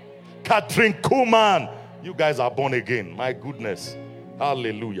 Catherine Kuhlman. You guys are born again. My goodness.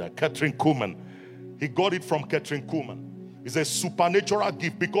 Hallelujah. Catherine Kuhlman. He got it from Catherine Kuhlman. It's a supernatural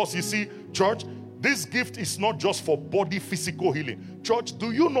gift because you see, church, this gift is not just for body physical healing. Church,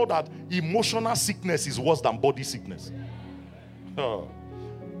 do you know that emotional sickness is worse than body sickness? Oh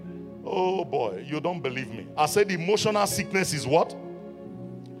boy, you don't believe me. I said emotional sickness is what?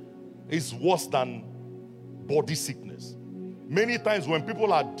 Is worse than body sickness. Many times when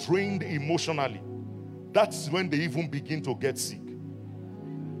people are drained emotionally, that's when they even begin to get sick.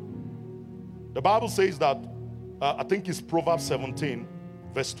 The Bible says that, I think it's Proverbs 17,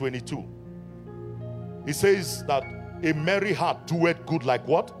 verse 22. It says that a merry heart doeth good like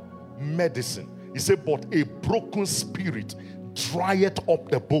what? Medicine. He said, but a broken spirit drieth up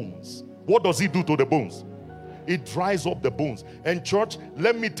the bones. What does it do to the bones? It dries up the bones. And church,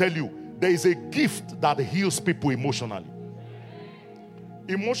 let me tell you, there is a gift that heals people emotionally.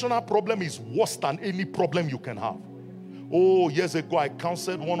 Emotional problem is worse than any problem you can have. Oh, years ago, I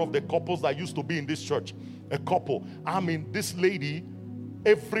counseled one of the couples that used to be in this church. A couple. I mean, this lady,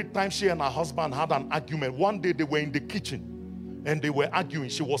 every time she and her husband had an argument, one day they were in the kitchen and they were arguing.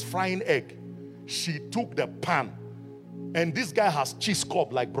 She was frying egg. She took the pan. And this guy has cheese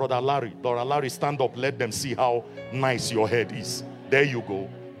cup like Brother Larry. Brother Larry, stand up. Let them see how nice your head is. There you go.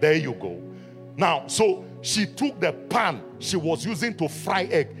 There you go. Now, so she took the pan she was using to fry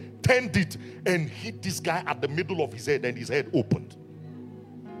egg, turned it, and hit this guy at the middle of his head, and his head opened.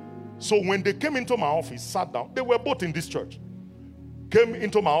 So when they came into my office, sat down, they were both in this church. Came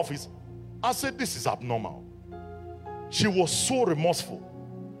into my office, I said, this is abnormal. She was so remorseful.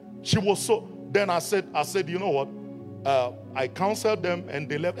 She was so, then I said, you know what? I counseled them and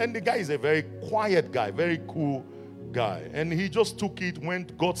they left. And the guy is a very quiet guy, very cool guy. And he just took it,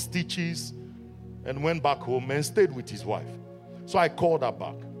 went, got stitches, and went back home and stayed with his wife. So I called her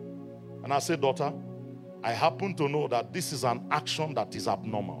back. And I said, daughter, I happen to know that this is an action that is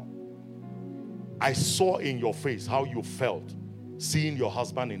abnormal. I saw in your face how you felt seeing your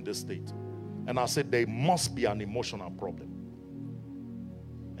husband in this state. And I said, there must be an emotional problem.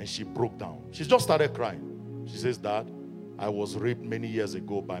 And she broke down. She just started crying. She says, Dad, I was raped many years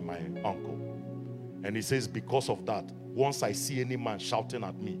ago by my uncle. And he says, because of that, once I see any man shouting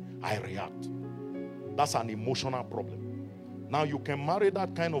at me, I react. That's an emotional problem. Now you can marry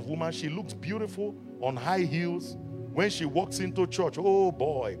that kind of woman. She looks beautiful on high heels. When she walks into church, oh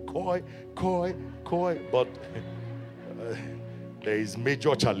boy, coy. But there is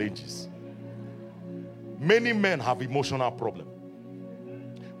major challenges. Many men have emotional problem.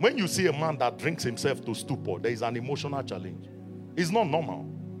 When you see a man that drinks himself to stupor, there is an emotional challenge. It's not normal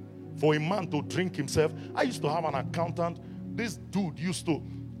for a man to drink himself. I used to have an accountant. This dude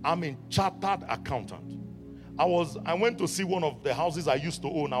chartered accountant. I went to see one of the houses I used to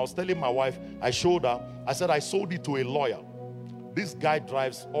own. I was telling my wife, I showed her, I said I sold it to a lawyer. This guy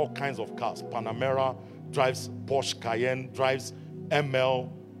drives all kinds of cars. Panamera, drives Porsche Cayenne, drives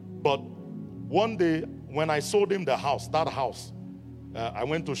ML. But one day when I sold him the house, that house, I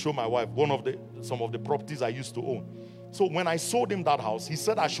went to show my wife some of the properties I used to own. So when I sold him that house, he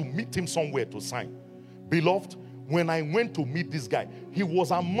said I should meet him somewhere to sign. Beloved, when I went to meet this guy, he was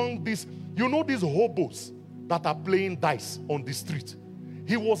among these hobos that are playing dice on the street.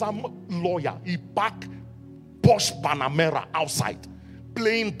 He was a lawyer. He parked Porsche Panamera outside,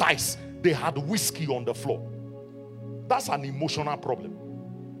 playing dice. They had whiskey on the floor. That's an emotional problem.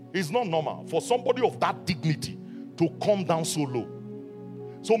 It's not normal for somebody of that dignity to come down so low.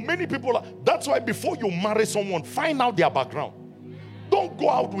 So many people that's why before you marry someone, find out their background. Don't go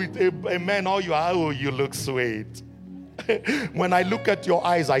out with a man, oh, you look sweet. When I look at your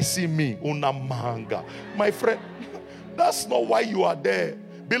eyes, I see me, unamanga. My friend, that's not why you are there.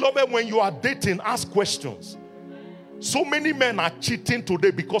 Beloved, when you are dating, ask questions. So many men are cheating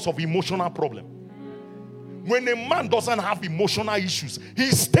today because of emotional problem. When a man doesn't have emotional issues,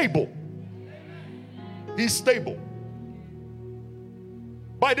 he's stable. He's stable.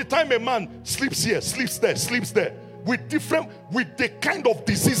 By the time a man sleeps here, sleeps there, with the kind of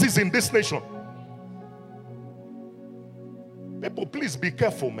diseases in this nation. People, please be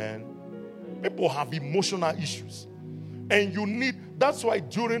careful, man. People have emotional issues. And that's why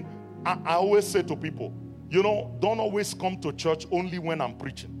I always say to people, don't always come to church only when I'm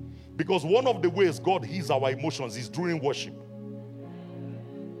preaching. Because one of the ways God heals our emotions is during worship.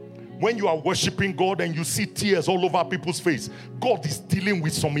 When you are worshiping God and you see tears all over people's face, God is dealing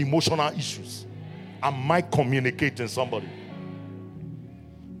with some emotional issues. Am I communicating somebody?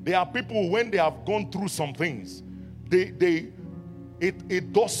 There are people, when they have gone through some things,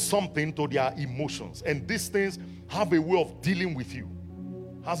 it does something to their emotions. And these things have a way of dealing with you.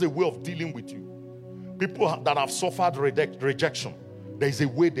 Has a way of dealing with you. People that have suffered rejection, there is a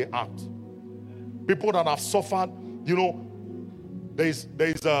way they act. People that have suffered, there's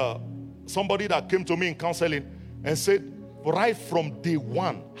somebody that came to me in counseling and said, right from day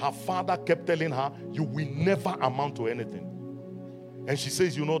one, her father kept telling her, you will never amount to anything. And she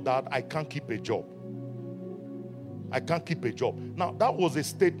says, Dad, I can't keep a job. I can't keep a job. Now, that was a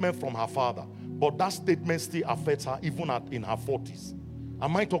statement from her father, but that statement still affects her even in her 40s.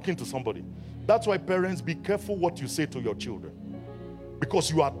 Am I talking to somebody? That's why parents, be careful what you say to your children, because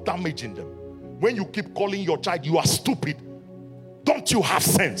you are damaging them. When you keep calling your child, you are stupid, don't you have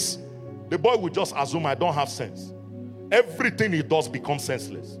sense? The boy will just assume I don't have sense. Everything he does becomes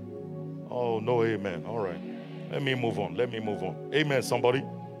senseless. Oh, no, amen. All right. Let me move on. Amen, somebody.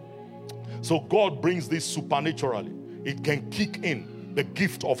 So God brings this supernaturally. It can kick in the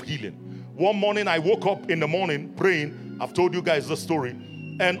gift of healing. One morning I woke up in the morning praying. I've told you guys the story.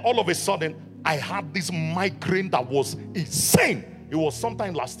 And all of a sudden, I had this migraine that was insane. It was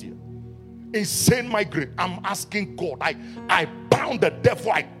sometime last year. Insane migraine. I'm asking God. I bound the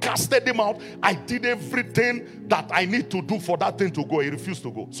devil. I casted him out. I did everything that I need to do for that thing to go. He refused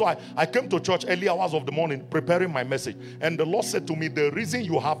to go. So I came to church early hours of the morning preparing my message. And the Lord said to me, the reason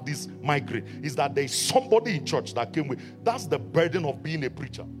you have this migraine is that there is somebody in church that came with. That's the burden of being a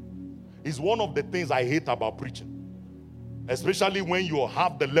preacher. It's one of the things I hate about preaching. Especially when you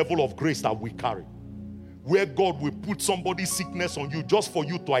have the level of grace that we carry. Where God will put somebody's sickness on you just for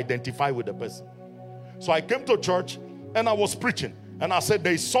you to identify with the person. So I came to church and I was preaching. And I said,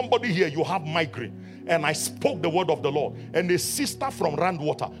 there is somebody here, you have migraine. And I spoke the word of the Lord. And a sister from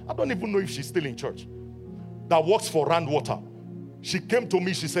Randwater, I don't even know if she's still in church, that works for Randwater. She came to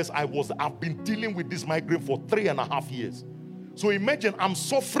me, she says, I've been dealing with this migraine for 3.5 years. So imagine I'm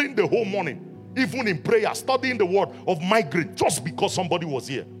suffering the whole morning, even in prayer, studying the word of migraine, just because somebody was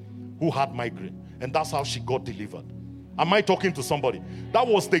here who had migraine. And that's how she got delivered. Am I talking to somebody? That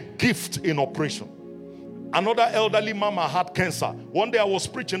was the gift in operation. Another elderly mama had cancer. One day I was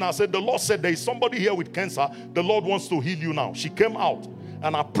preaching. I said, the Lord said there is somebody here with cancer. The Lord wants to heal you now. She came out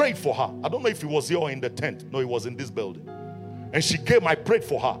and I prayed for her. I don't know if it was here or in the tent. No, it was in this building. And she came, I prayed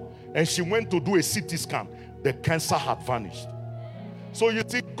for her. And she went to do a CT scan. The cancer had vanished. So you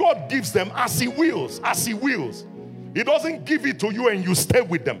see, God gives them as He wills. As He wills. He doesn't give it to you and you stay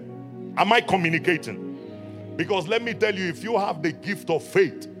with them. Am I communicating? Because let me tell you, if you have the gift of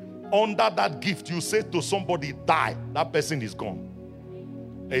faith, under that gift you say to somebody, die, that person is gone.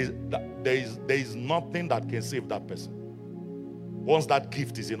 There is nothing that can save that person once that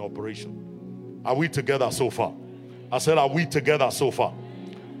gift is in operation. Are we together so far? I said, are we together so far?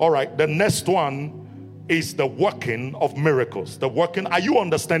 All right, the next one is the working of miracles. Are you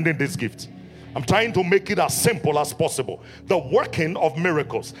understanding this gift? I'm trying to make it as simple as possible. The working of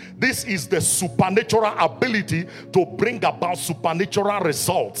miracles. This is the supernatural ability to bring about supernatural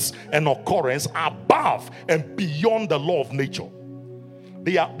results and occurrence above and beyond the law of nature.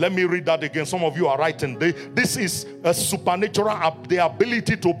 Let me read that again. Some of you are writing. This is a supernatural, the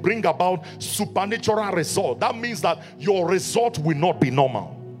ability to bring about supernatural result. That means that your result will not be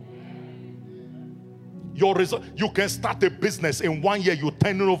normal. Your result, you can start a business in 1 year, you're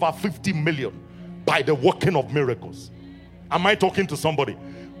turning over 50 million by the working of miracles. Am I talking to somebody?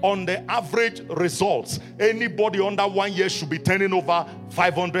 On the average results, anybody under 1 year should be turning over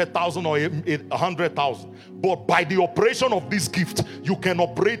 500,000 or 100,000. But by the operation of this gift, you can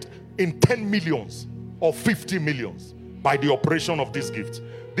operate in 10 millions or 50 millions by the operation of this gift.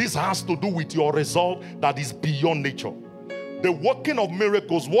 This has to do with your result that is beyond nature. The working of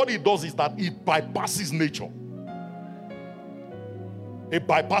miracles, what it does is that it bypasses nature. It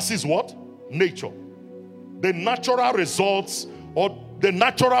bypasses what? Nature. The natural results or the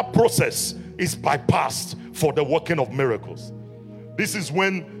natural process is bypassed for the working of miracles. This is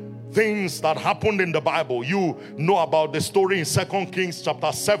when things that happened in the Bible, you know about the story in 2 Kings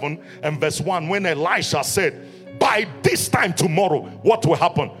chapter 7 and verse 1, when Elisha said, by this time tomorrow, what will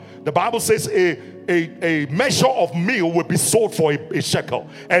happen? The Bible says a measure of meal will be sold for a shekel,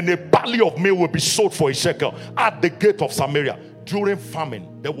 and a barley of meal will be sold for a shekel at the gate of Samaria. During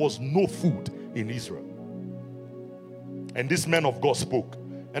famine, there was no food in Israel. And this man of God spoke.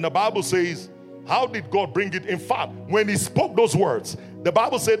 And the Bible says, how did God bring it? In fact, when he spoke those words, the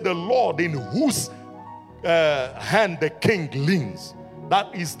Bible said the Lord in whose hand the king leans,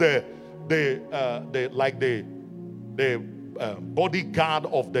 that is the bodyguard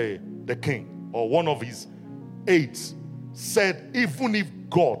of the king, or one of his aides, said, even if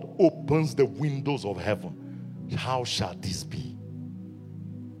God opens the windows of heaven, how shall this be?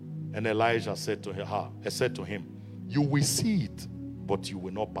 And Elijah said to him, you will see it, but you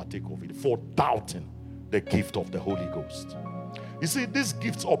will not partake of it, for doubting the gift of the Holy Ghost. You see, these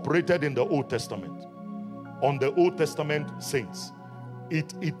gifts operated in the Old Testament. On the Old Testament saints,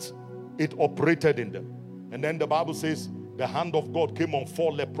 it operated in them. And then the Bible says the hand of God came on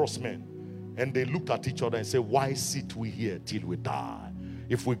 4 leprous men, and they looked at each other and said, why sit we here till we die?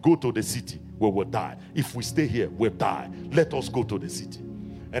 If we go to the city, we will die. If we stay here, we'll die. Let us go to the city.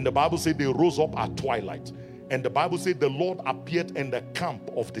 And the Bible said they rose up at twilight. And the Bible said the Lord appeared in the camp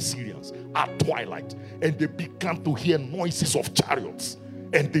of the Syrians at twilight. And they began to hear noises of chariots.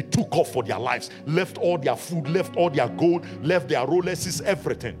 And they took off for their lives. Left all their food, left all their gold, left their Rolexes,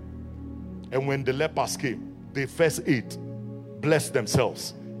 everything. And when the lepers came, they first ate, blessed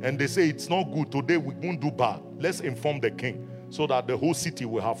themselves. And they say, it's not good. Today we won't do bad. Let's inform the king so that the whole city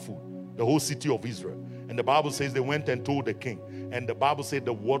will have food. The whole city of Israel. And the Bible says they went and told the king. And the Bible said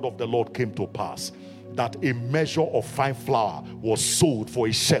the word of the Lord came to pass, that a measure of fine flour was sold for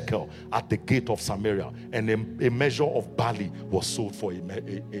a shekel at the gate of Samaria, and a measure of barley was sold for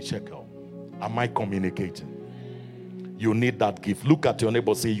a shekel. Am I communicating? You need that gift. Look at your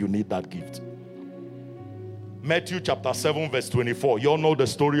neighbor, say you need that gift. Matthew chapter 7 verse 24. You all know the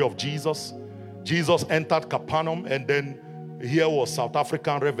story of Jesus. Jesus entered Capernaum, and then here was South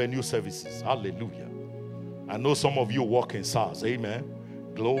African Revenue Services. Hallelujah. I know some of you work in SARS. Amen.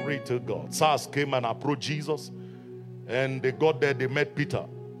 Glory to God. SARS came and approached Jesus, and they got there, they met Peter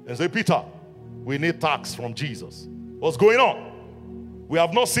and said, Peter, we need tax from Jesus. What's going on? We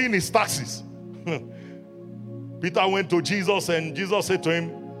have not seen his taxes. Peter went to Jesus, and Jesus said to him,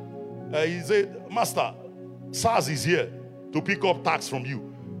 he said, Master, SARS is here to pick up tax from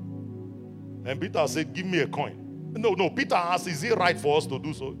you. And Peter said, give me a coin. No, Peter asked, is it right for us to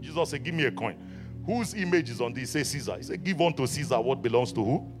do so? Jesus said, give me a coin. Whose image is on this? Say Caesar. He said, give unto Caesar what belongs to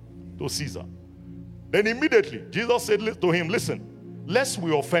who? To Caesar. Then immediately, Jesus said to him, listen, lest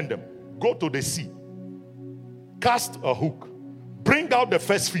we offend them, go to the sea, cast a hook, bring out the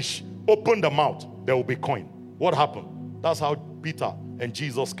first fish, open the mouth, there will be coin. What happened? That's how Peter and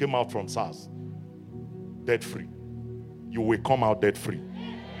Jesus came out from SARS. Debt free. You will come out debt free.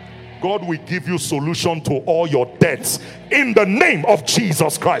 God will give you solution to all your debts in the name of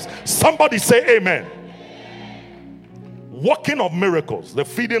Jesus Christ. Somebody say amen. Working of miracles, the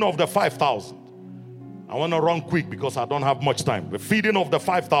feeding of the 5,000. I want to run quick because I don't have much time. The feeding of the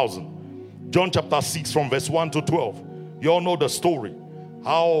 5,000. John chapter 6 from verse 1 to 12. You all know the story.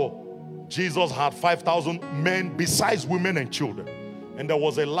 How Jesus had 5,000 men besides women and children. And there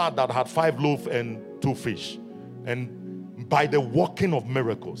was a lad that had 5 loaves and 2 fish. And by the working of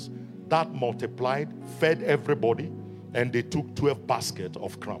miracles, that multiplied, fed everybody, and they took 12 baskets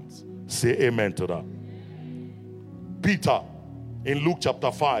of crumbs. Say amen to that. Peter, in Luke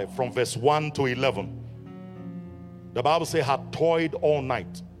chapter 5, from verse 1 to 11, the Bible says had toiled all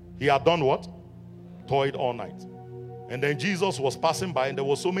night. He had done what? Toiled all night. And then Jesus was passing by, and there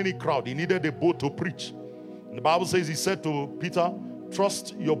was so many crowd. He needed a boat to preach. And the Bible says he said to Peter,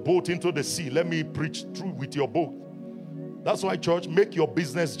 trust your boat into the sea. Let me preach through with your boat. That's why, church, make your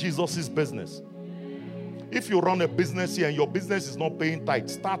business Jesus' business. If you run a business here and your business is not paying tithe,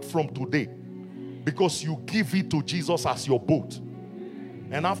 start from today, because you give it to Jesus as your boat.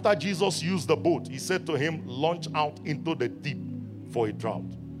 And after Jesus used the boat, he said to him, launch out into the deep for a drought.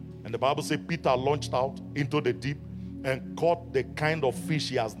 And the Bible says Peter launched out into the deep and caught the kind of fish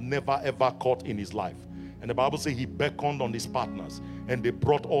he has never ever caught in his life. And the Bible says he beckoned on his partners, and they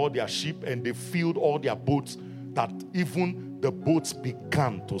brought all their sheep and they filled all their boats, that even the boats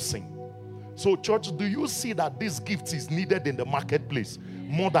began to sink. So church, do you see that this gift is needed in the marketplace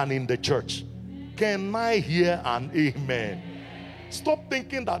more than in the church? Can I hear an amen? Stop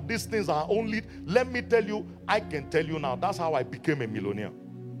thinking that these things are only, let me tell you, I can tell you now, that's how I became a millionaire.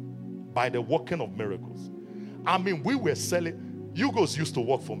 By the working of miracles. I mean, we were selling, Hugos used to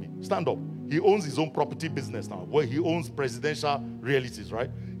work for me. Stand up. He owns his own property business now, where he owns presidential realities, right?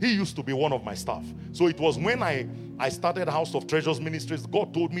 He used to be one of my staff. So it was when I started House of Treasures Ministries,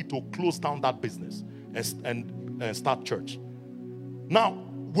 God told me to close down that business and start church. Now,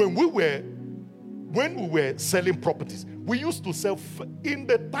 when we were selling properties, we used to sell, in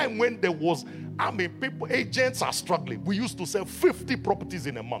the time when there was, agents are struggling. We used to sell 50 properties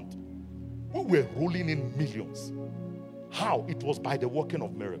in a month. We were rolling in millions. How? It was by the working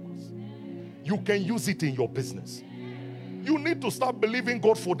of miracles. You can use it in your business. You need to start believing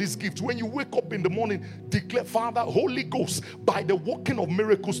God for this gift. When you wake up in the morning, declare, Father, Holy Ghost, by the working of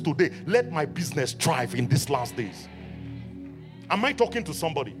miracles today, let my business thrive in these last days. Am I talking to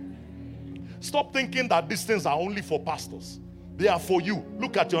somebody? Stop thinking that these things are only for pastors. They are for you.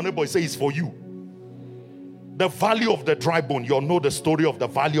 Look at your neighbor and say, it's for you. The valley of the dry bone. You all know the story of the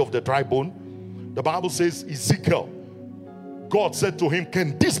valley of the dry bone. The Bible says, Ezekiel, God said to him,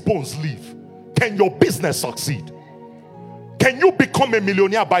 can these bones live? Can your business succeed? Can you become a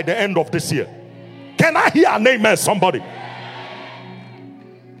millionaire by the end of this year? Can I hear an amen, somebody?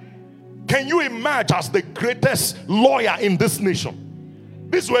 Can you emerge as the greatest lawyer in this nation?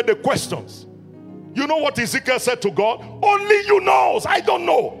 These were the questions. You know what Ezekiel said to God? Only you knows. I don't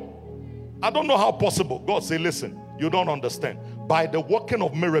know. I don't know how possible. God said, listen, you don't understand. By the working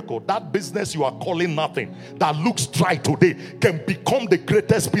of miracle, that business you are calling nothing, that looks dry today, can become the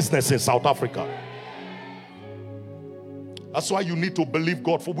greatest business in South Africa. That's why you need to believe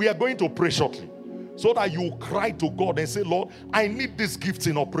God. For we are going to pray shortly, so that you cry to God and say, Lord, I need these gifts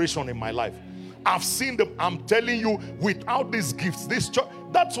in operation in my life. I've seen them. I'm telling you, without these gifts, this church,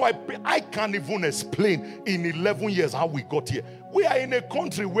 that's why I can't even explain in 11 years how we got here. We are in a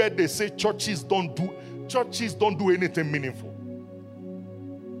country where they say churches don't do anything meaningful.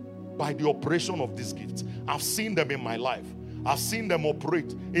 By the operation of these gifts, I've seen them in my life. I've seen them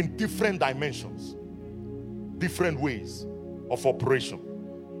operate in different dimensions, different ways of operation.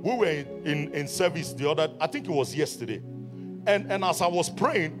 We were in service the other, I think it was yesterday, and as I was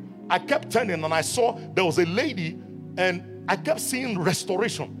praying, I kept turning and I saw there was a lady, and I kept seeing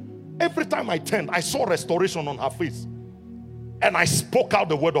restoration. Every time I turned, I saw restoration on her face, and I spoke out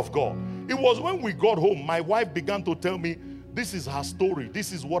the word of God. It was when we got home, my wife began to tell me, this is her story,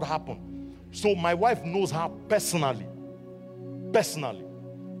 this is what happened. So my wife knows her personally,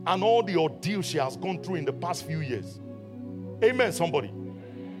 and all the ordeal she has gone through in the past few years. Amen, somebody.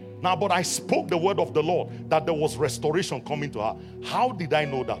 Now, but I spoke the word of the Lord that there was restoration coming to her. How did I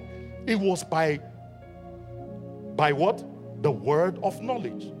know that? It was by what? The word of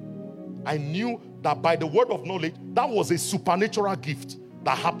knowledge. I knew that by the word of knowledge, that was a supernatural gift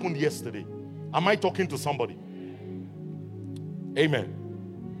that happened yesterday. Am I talking to somebody?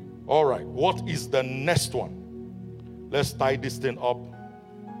 Amen. All right. What is the next one? Let's tie this thing up.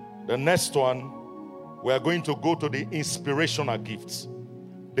 The next one, we are going to go to the inspirational gifts.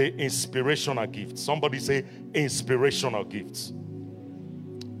 The inspirational gifts. Somebody say inspirational gifts.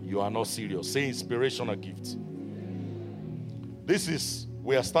 You are not serious. Say inspirational gifts.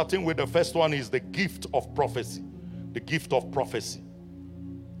 We are starting with the first one is the gift of prophecy. The gift of prophecy.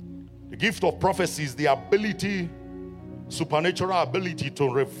 The gift of prophecy is the ability, supernatural ability to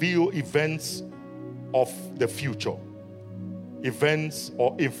reveal events of the future. Events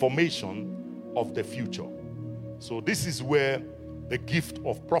or information of the future. So this is where the gift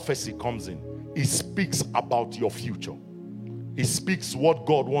of prophecy comes in. It speaks about your future. It speaks what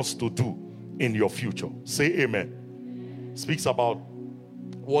God wants to do in your future. Say amen. Speaks about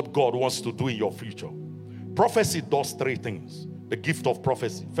what God wants to do in your future. Prophecy does three things. The gift of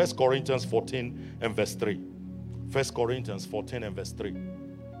prophecy. 1 Corinthians 14 and verse 3. 1 Corinthians 14 and verse 3.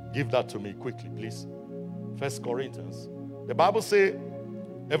 Give that to me quickly, please. 1 Corinthians. The Bible says,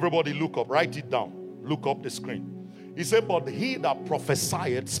 everybody look up, write it down. Look up the screen. He said, but he that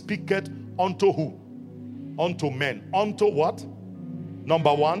prophesieth speaketh unto who? Unto men. Unto what?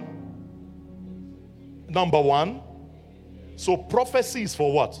 Number one. So prophecy is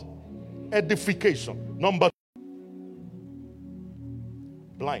for what? Edification. Number two.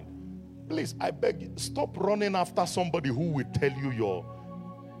 Blind. Please, I beg you, stop running after somebody who will tell you your...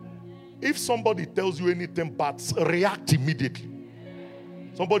 If somebody tells you anything bad, react immediately.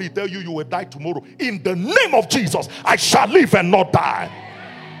 Somebody tell you you will die tomorrow. In the name of Jesus, I shall live and not die.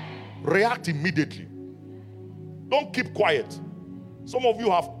 React immediately. Don't keep quiet. Some of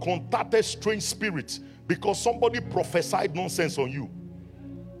you have contacted strange spirits because somebody prophesied nonsense on you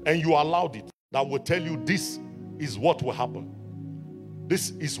and you allowed it. That will tell you this is what will happen. This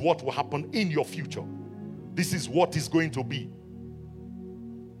is what will happen in your future. This is what is going to be.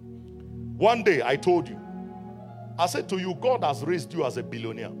 One day I told you, I said to you, God has raised you as a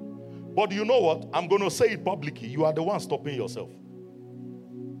billionaire. But you know what? I'm going to say it publicly. You are the one stopping yourself.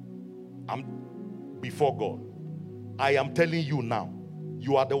 I'm before God. I am telling you now,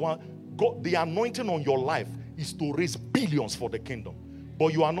 you are the one. God, the anointing on your life is to raise billions for the kingdom.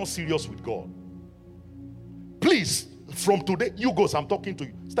 But you are not serious with God. Please, from today, you guys, I'm talking to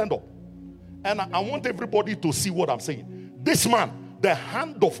you. Stand up. And I want everybody to see what I'm saying. This man, the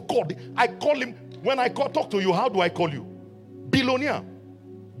hand of God, I call him, when I talk to you, how do I call you? Billionaire.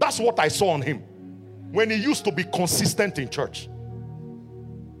 That's what I saw on him when he used to be consistent in church.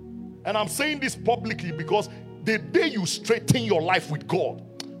 And I'm saying this publicly because the day you straighten your life with God,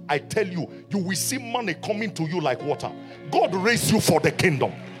 I tell you, you will see money coming to you like water. God raised you for the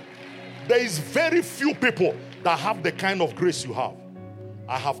kingdom. There is very few people that have the kind of grace you have.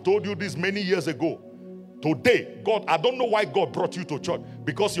 I have told you this many years ago. Today, God, I don't know why God brought you to church.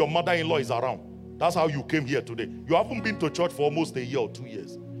 Because your mother-in-law is around. That's how you came here today. You haven't been to church for almost a year or 2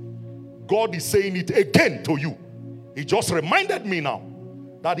 years. God is saying it again to you. He just reminded me now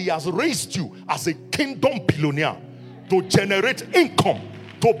that he has raised you as a kingdom billionaire to generate income,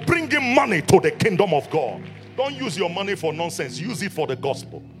 to bring in money to the kingdom of God. Don't use your money for nonsense. Use it for the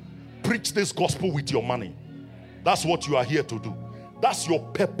gospel. Preach this gospel with your money. That's what you are here to do. That's your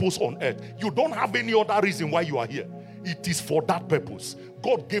purpose on earth. You don't have any other reason why you are here. It is for that purpose.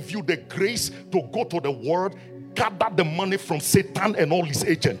 God gave you the grace to go to the world, gather the money from Satan and all his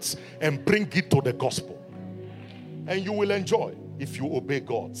agents, and bring it to the gospel. And you will enjoy if you obey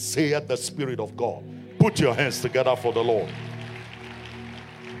God. Saith the Spirit of God. Put your hands together for the Lord.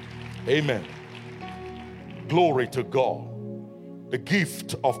 Amen. Glory to God. The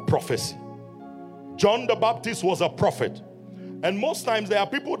gift of prophecy. John the Baptist was a prophet. And most times there are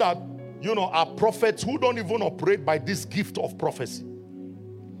people that, are prophets who don't even operate by this gift of prophecy.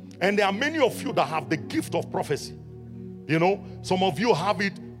 And there are many of you that have the gift of prophecy. Some of you have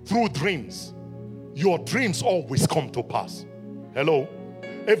it through dreams. Your dreams always come to pass. Hello?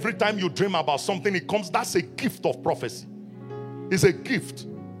 Every time you dream about something, it comes. That's a gift of prophecy. It's a gift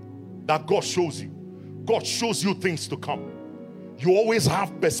that God shows you. God shows you things to come. You always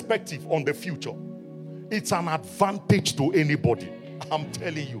have perspective on the future. It's an advantage to anybody. I'm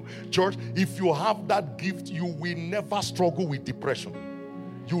telling you, church, if you have that gift, you will never struggle with depression.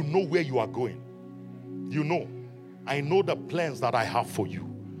 You know where you are going. I know the plans that I have for you.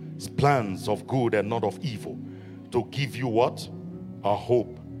 It's plans of good and not of evil, to give you what? A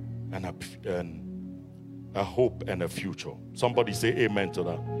hope and a hope and a future. Somebody say amen to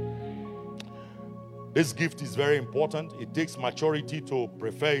that. This gift is very important. It takes maturity to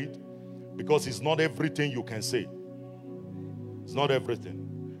prefer it, because it's not everything you can say. It's not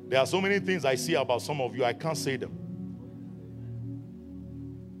everything. There are so many things I see about some of you, I can't say them.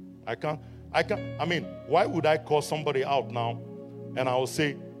 I can't. Why would I call somebody out now and I will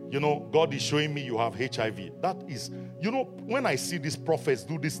say, God is showing me you have HIV. That is, when I see these prophets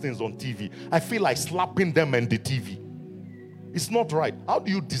do these things on TV, I feel like slapping them and the TV. It's not right. How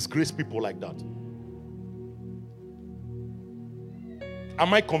do you disgrace people like that?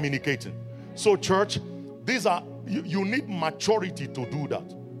 Am I communicating? So church, you need maturity to do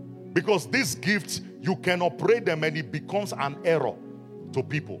that. Because these gifts, you can operate them and it becomes an error to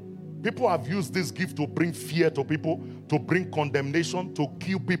people. People have used this gift to bring fear to people, to bring condemnation, to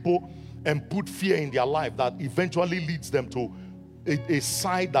kill people, and put fear in their life that eventually leads them to a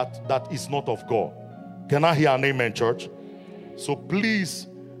side that is not of God. Can I hear an amen, church? So please,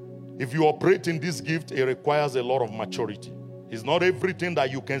 if you operate in this gift, it requires a lot of maturity. It's not everything that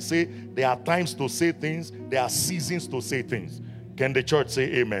you can say. There are times to say things. There are seasons to say things. Can the church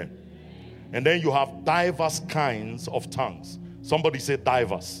say amen? And then you have diverse kinds of tongues. Somebody say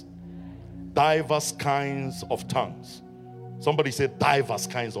diverse. Diverse kinds of tongues. Somebody say diverse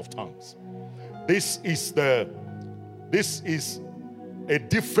kinds of tongues. This is a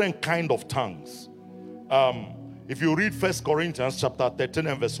different kind of tongues. If you read 1 Corinthians chapter 13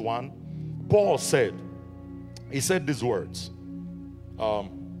 and verse 1, Paul said, he said these words.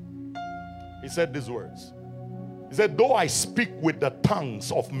 He said, though I speak with the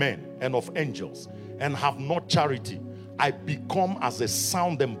tongues of men and of angels and have not charity, I become as a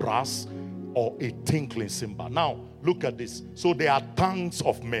sounding brass or a tinkling cymbal. Now, look at this. So there are tongues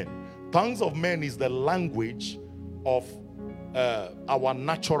of men. Tongues of men is the language of our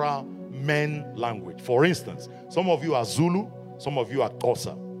natural men language. For instance, some of you are Zulu, Some of you are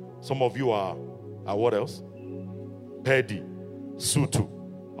Kosa. Some of you are what else? Pedi, Sutu.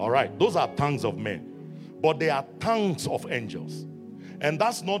 All right, those are tongues of men. But they are tongues of angels. And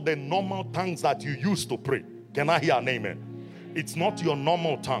that's not the normal tongues that you use to pray. Can I hear an amen? It's not your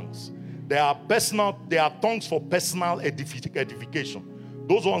normal tongues. They are tongues for personal edification.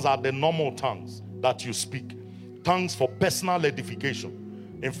 Those ones are the normal tongues that you speak. Tongues for personal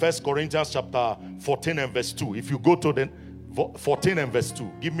edification. In 1 Corinthians chapter 14 and verse 2. If you go to the 14 and verse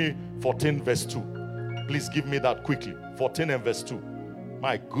 2. Give me 14 verse 2. Please give me that quickly. 14 and verse 2.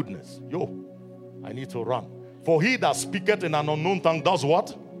 My goodness. I need to run. For he that speaketh in an unknown tongue does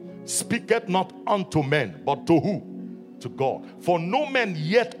what? Speaketh not unto men, but to who? To God. For no man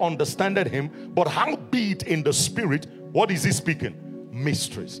yet understandeth him, but howbeit in the spirit, what is he speaking?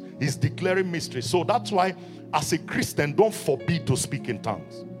 Mysteries. He's declaring mysteries. So that's why as a Christian, don't forbid to speak in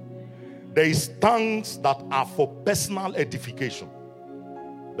tongues. There is tongues that are for personal edification.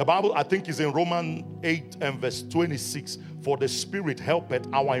 The Bible, I think, is in Romans 8 and verse 26. For the Spirit helpeth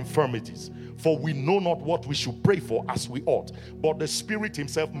our infirmities. For we know not what we should pray for as we ought. But the Spirit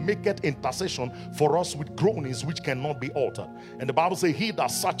himself maketh intercession for us with groanings which cannot be altered. And the Bible says, he that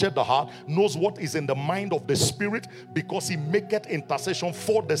searcheth the heart knows what is in the mind of the Spirit, because he maketh intercession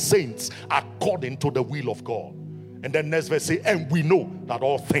for the saints according to the will of God. And then next verse say, and we know that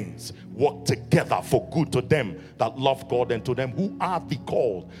all things work together for good to them that love God and to them who are the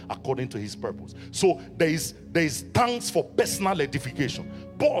called according to his purpose. So there is tongues for personal edification.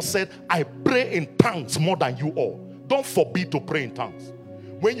 Paul said, I pray in tongues more than you all. Don't forbid to pray in tongues.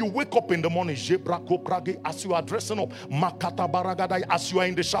 When you wake up in the morning, as you are dressing up, as you are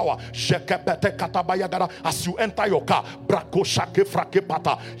in the shower, as you enter your car,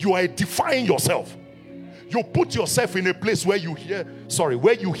 you are edifying yourself. You put yourself in a place where you hear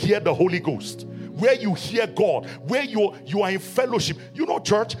the Holy Ghost, where you hear God, where you are in fellowship. You know,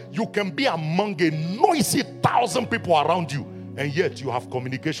 church, you can be among a noisy 1,000 people around you, and yet you have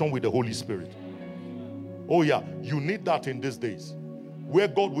communication with the Holy Spirit. Oh yeah, you need that in these days, where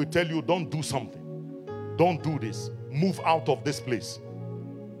God will tell you, don't do something, don't do this, move out of this place,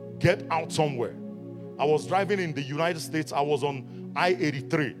 get out somewhere. I was driving in the United States. I was on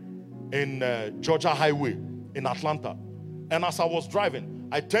I-83 in Georgia Highway in Atlanta, and as I was driving,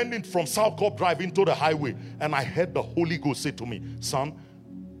 I turned in from South Corp Drive into the highway, and I heard the Holy Ghost say to me, son,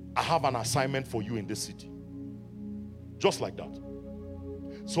 I have an assignment for you in this city. Just like that.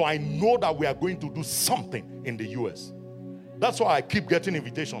 So I know that we are going to do something in the US. That's why I keep getting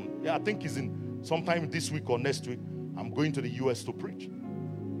invitation. Yeah, I think it's in sometime this week or next week. I'm going to the US to preach.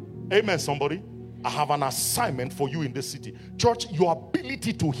 Amen, somebody. I have an assignment for you in this city. Church, your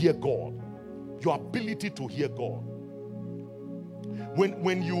ability to hear God. Your ability to hear God.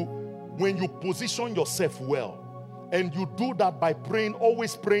 When you position yourself well, and you do that by praying,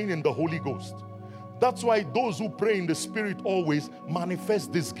 always praying in the Holy Ghost. That's why those who pray in the Spirit always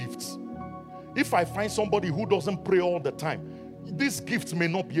manifest these gifts. If I find somebody who doesn't pray all the time, these gifts may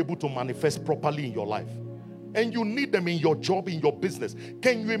not be able to manifest properly in your life. And you need them in your job, in your business.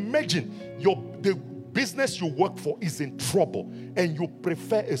 Can you imagine the business you work for is in trouble and you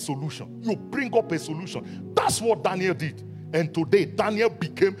prefer a solution? You bring up a solution. That's what Daniel did. And today, Daniel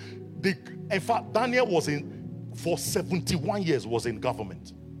became in fact, Daniel was for 71 years was in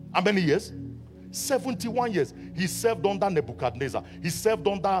government. How many years? 71 years. He served under Nebuchadnezzar. He served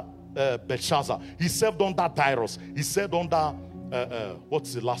under Belshazzar. He served under Darius. He served under,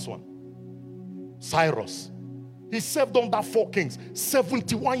 what's the last one? Cyrus. He served under 4 kings.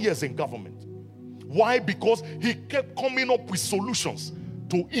 71 years in government. Why? Because he kept coming up with solutions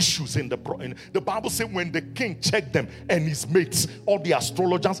to issues in the Bible says when the king checked them and his mates, all the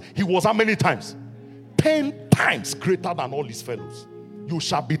astrologers, he was how many times? 10 times greater than all his fellows. You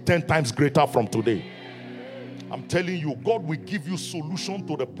shall be 10 times greater from today. I'm telling you, God will give you solution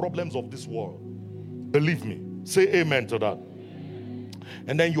to the problems of this world. Believe me. Say amen to that.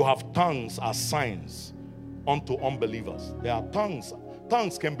 And then you have tongues as signs unto unbelievers. There are tongues.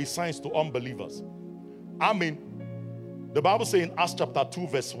 Tongues can be signs to unbelievers. I mean, the Bible says in Acts chapter 2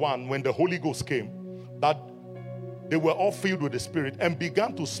 verse 1, when the Holy Ghost came, that they were all filled with the Spirit and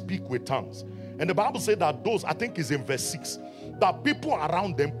began to speak with tongues. And the Bible said that those, I think is in verse 6, that people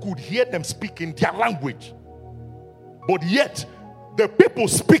around them could hear them speaking their language. But yet, the people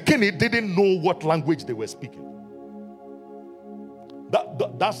speaking it didn't know what language they were speaking.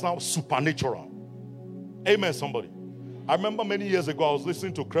 That's now supernatural. Amen, somebody. I remember many years ago, I was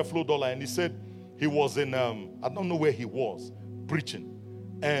listening to Creflo Dollar, and he said he was in, I don't know where he was, preaching.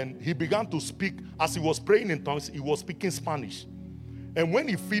 And he began to speak, as he was praying in tongues, he was speaking Spanish. And when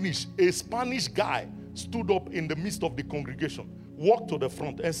he finished, a Spanish guy stood up in the midst of the congregation, walked to the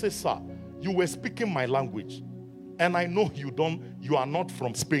front and said, "Sir, you were speaking my language, and I know you are not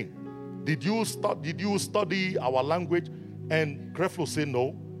from Spain. Did you study our language?" And Creflo said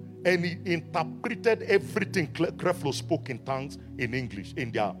no. And he interpreted everything Creflo spoke in tongues in English,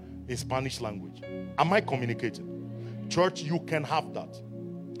 in Spanish language. Am I communicating? Church, you can have that.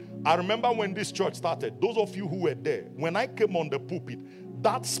 I remember when this church started, those of you who were there, when I came on the pulpit,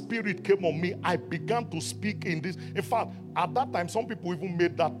 that spirit came on me. I began to speak in this. In fact, at that time, some people even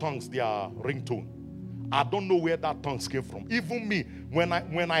made that tongues their ringtone. I don't know where that tongues came from. Even me, when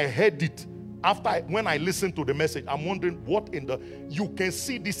I heard it, when I listened to the message, I'm wondering you can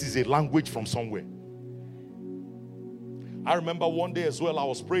see this is a language from somewhere. I remember one day as well, I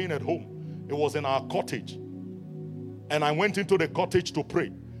was praying at home. It was in our cottage. And I went into the cottage to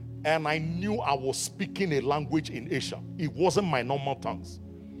pray. And I knew I was speaking a language in Asia. It wasn't my normal tongues.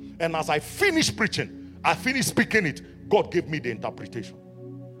 And as I finished preaching, I finished speaking it, God gave me the interpretation.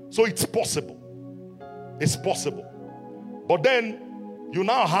 So it's possible. It's possible. But then you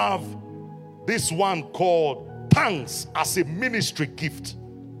now have this one called tongues as a ministry gift.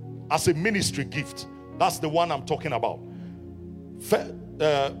 As a ministry gift. That's the one I'm talking about.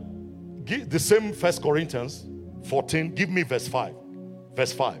 The same 1 Corinthians 14. Give me verse 5.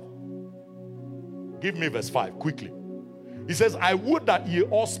 Verse 5. Give me verse 5 quickly. He says, "I would that ye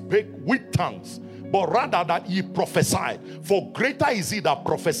all spake with tongues, but rather that ye prophesied. For greater is he that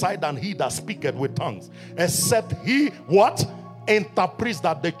prophesied than he that speaketh with tongues. Except he," what? "Interprets,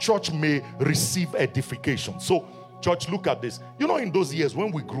 that the church may receive edification." So, church, look at this. You know, in those years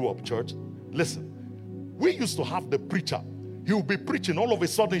when we grew up, church, listen, we used to have the preacher. He will be preaching, all of a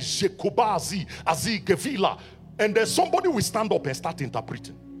sudden, Shekoba Azi Kevila. And then somebody will stand up and start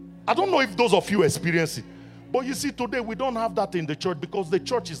interpreting. I don't know if those of you experience it. But you see, today we don't have that in the church because the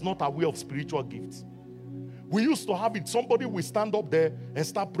church is not aware of spiritual gifts. We used to have it. Somebody will stand up there and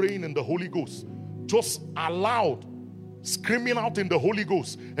start praying in the Holy Ghost. Just aloud, screaming out in the Holy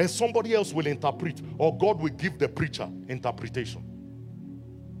Ghost. And somebody else will interpret. Or God will give the preacher interpretation.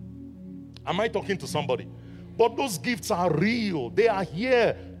 Am I talking to somebody? But those gifts are real. They are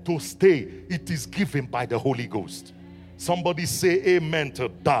here to stay. It is given by the Holy Ghost. Somebody say amen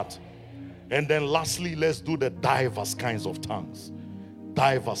to that. And then lastly, let's do the diverse kinds of tongues.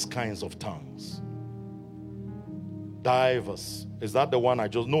 Diverse kinds of tongues. Diverse. Is that the one I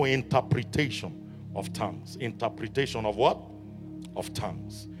just know? Interpretation of tongues. Interpretation of what? Of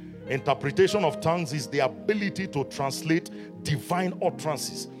tongues. Interpretation of tongues is the ability to translate divine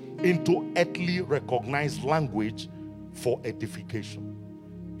utterances into earthly recognized language for edification.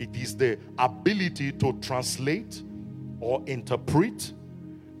 It is the ability to translate or interpret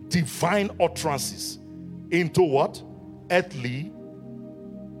divine utterances into what? Earthly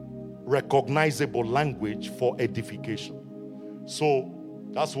recognizable language for edification. So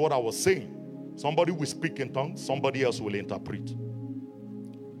that's what I was saying. Somebody will speak in tongues, somebody else will interpret.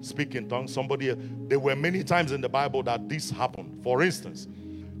 Speak in tongues, somebody else. There were many times in the Bible that this happened. For instance,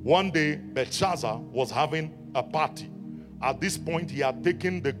 one day Belshazzar was having a party. At this point, he had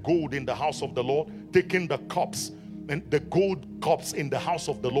taken the gold in the house of the Lord, taken the cups and the gold cups in the house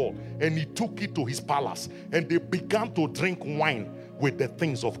of the Lord, and he took it to his palace, and they began to drink wine with the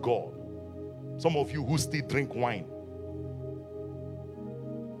things of God. Some of you who still drink wine,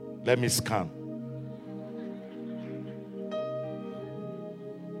 let me scan.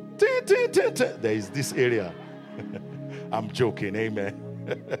 There is this area. I'm joking, amen.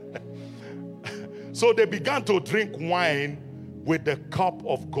 So they began to drink wine with the cup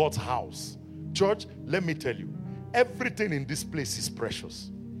of God's house. Church, let me tell you, everything in this place is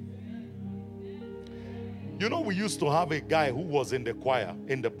precious. You know, we used to have a guy who was in the choir,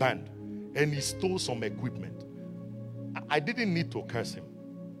 in the band, and he stole some equipment. I didn't need to curse him.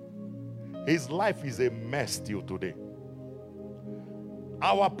 His life is a mess till today.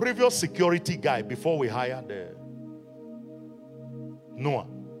 Our previous security guy, before we hired Noah,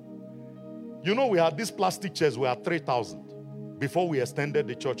 you know, we had these plastic chairs, we had 3,000 before we extended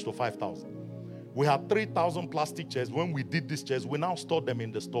the church to 5,000. We had 3,000 plastic chairs. When we did these chairs, we now stored them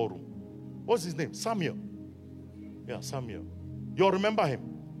in the storeroom. What's his name? Samuel. Yeah, Samuel. You all remember him?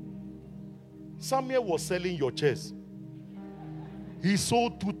 Samuel was selling your chairs. He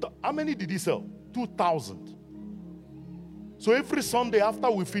sold how many did he sell? 2,000. So every Sunday after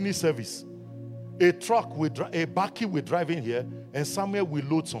we finish service, a bakkie will drive in here, and Samuel will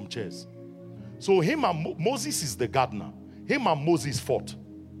load some chairs. So him and Moses is the gardener. Him and Moses fought.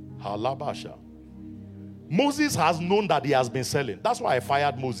 Halabasha. Moses has known that he has been selling. That's why I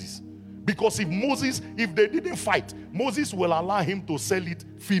fired Moses. Because if they didn't fight, Moses will allow him to sell it,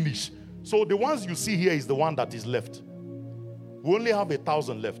 finish. So the ones you see here is the one that is left. We only have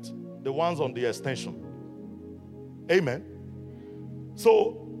 1,000 left. The ones on the extension. Amen.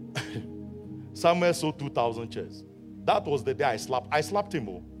 So Samuel sold 2,000 chairs. That was the day I slapped him.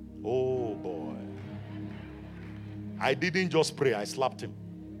 Oh boy. I didn't just pray, I slapped him.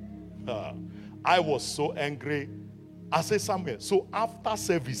 I was so angry. I said, Samuel, so after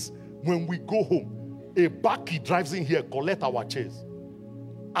service, when we go home, a backy drives in here, collect our chairs.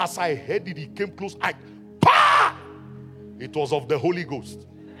 As I heard it, he came close. It was of the Holy Ghost.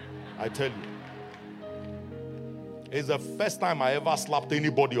 I tell you. It's the first time I ever slapped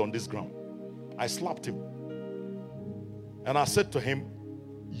anybody on this ground. I slapped him. And I said to him,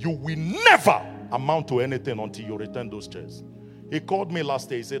 you will never amount to anything until you return those chairs. He called me last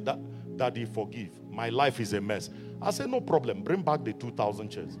day. He said, Daddy, forgive. My life is a mess. I said, no problem. Bring back the 2,000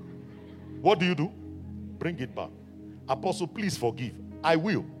 chairs. What do you do? Bring it back. Apostle, please forgive. I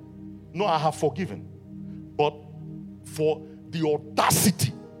will. No, I have forgiven. But for the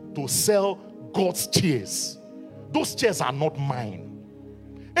audacity to sell God's chairs, those chairs are not mine.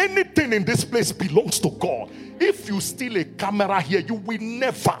 Anything in this place belongs to God. If you steal a camera here, you will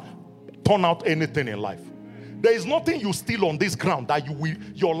never turn out anything in life. There is nothing you steal on this ground that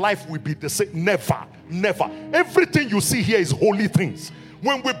your life will be the same. Never, never. Everything you see here is holy things.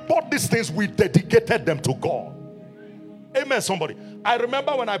 When we bought these things, we dedicated them to God. Amen, somebody. I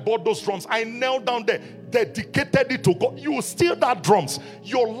remember when I bought those drums, I knelt down there, dedicated it to God. You steal that drums,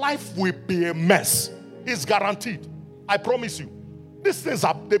 your life will be a mess. It's guaranteed. I promise you. These things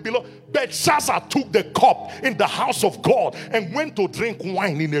they belong. Belshazzar took the cup in the house of God and went to drink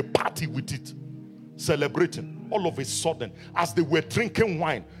wine in a party with it, celebrating. All of a sudden, as they were drinking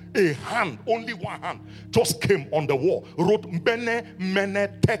wine, a hand, only one hand, just came on the wall, wrote Mene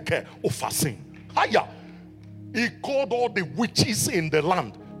Mene Teke Ofasin. Haya. He called all the witches in the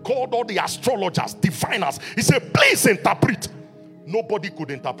land, called all the astrologers, diviners. He said, please interpret. Nobody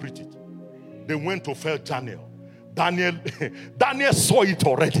could interpret it. They went to tell Daniel. Daniel saw it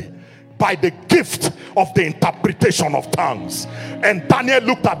already by the gift of the interpretation of tongues. And Daniel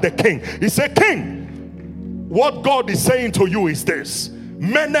looked at the king. He said, King, what God is saying to you is this.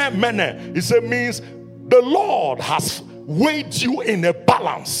 Mene, mene. He said, means the Lord has weighed you in a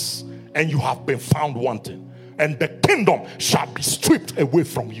balance and you have been found wanting. And the kingdom shall be stripped away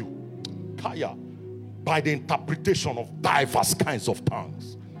from you. Kaya, by the interpretation of diverse kinds of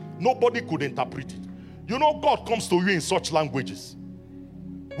tongues. Nobody could interpret it. You know, God comes to you in such languages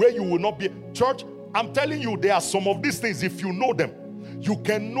where you will not be. Church, I'm telling you, there are some of these things, if you know them, you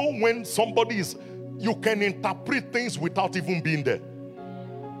can know when somebody is, you can interpret things without even being there.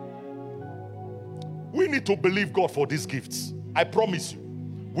 We need to believe God for these gifts. I promise you.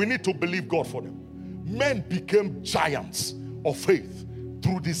 We need to believe God for them. Men became giants of faith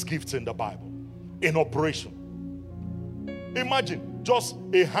through these gifts in the Bible, in operation. Imagine just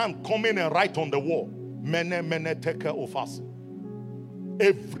a hand coming and write on the wall. Mene, mene, teke of us.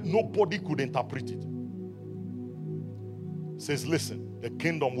 Nobody could interpret it. Says, listen, the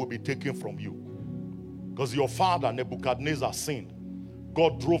kingdom will be taken from you. Because your father, Nebuchadnezzar, sinned.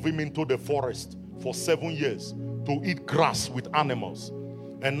 God drove him into the forest for 7 years to eat grass with animals.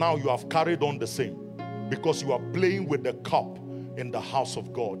 And now you have carried on the same. Because you are playing with the cup in the house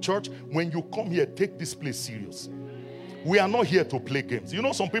of God. Church, when you come here, take this place serious. We are not here to play games. You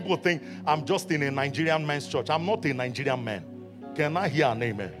know, some people think I'm just in a Nigerian man's church. I'm not a Nigerian man. Can I hear an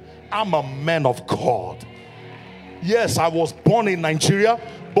amen? I'm a man of God. Yes, I was born in Nigeria,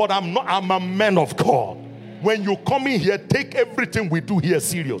 but I'm a man of God. When you come in here, take everything we do here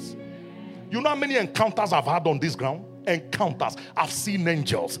serious. You know how many encounters I've had on this ground? Encounters. I've seen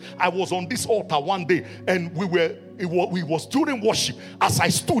angels. I was on this altar one day and we was during worship. As I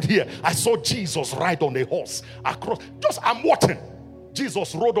stood here, I saw Jesus ride on a horse across. I'm watching.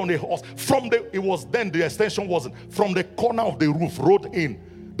 Jesus rode on a horse the extension wasn't. From the corner of the roof, rode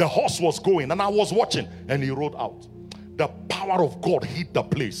in. The horse was going and I was watching and he rode out. The power of God hit the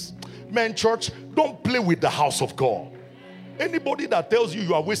place. Man, church, don't play with the house of God. Anybody that tells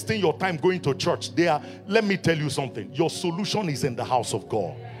you are wasting your time going to church, let me tell you something. Your solution is in the house of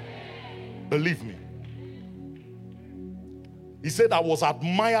God. Believe me. He said, I was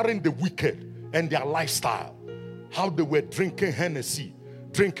admiring the wicked and their lifestyle. How they were drinking Hennessy,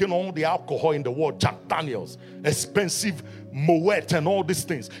 drinking all the alcohol in the world, Jack Daniels, expensive Moet and all these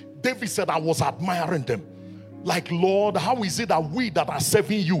things. David said, I was admiring them. Like, Lord, how is it that we that are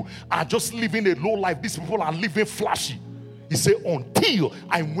serving you are just living a low life? These people are living flashy. He said, until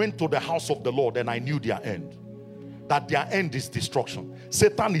I went to the house of the Lord and I knew their end. That their end is destruction.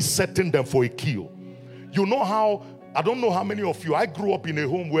 Satan is setting them for a kill. You know how I don't know how many of you, I grew up in a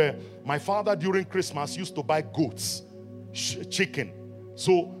home where my father during Christmas used to buy goats, chicken.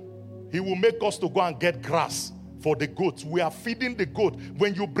 So he will make us to go and get grass for the goats. We are feeding the goat.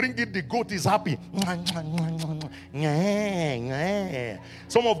 When you bring it, the goat is happy.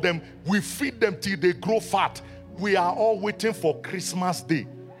 Some of them, we feed them till they grow fat. We are all waiting for Christmas Day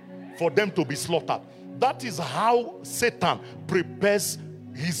for them to be slaughtered. That is how Satan prepares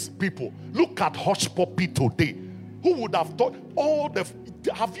his people. Look at Hush Puppy today. Who would have thought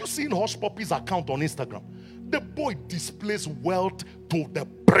have you seen Hush Puppy's account on Instagram? The boy displays wealth to the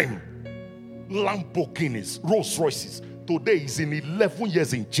brim. Lamborghinis, Rolls Royces. Today he's in 11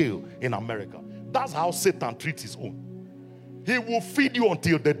 years in jail in America. That's how Satan treats his own. He will feed you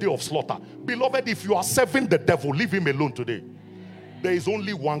until the day of slaughter. Beloved, if you are serving the devil, leave him alone today. There is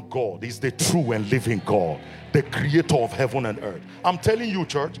only one God. He's the true and living God, the creator of heaven and earth. I'm telling you,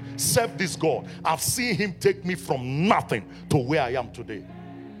 church, serve this God. I've seen him take me from nothing to where I am today.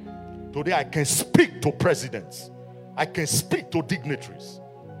 Today I can speak to presidents. I can speak to dignitaries.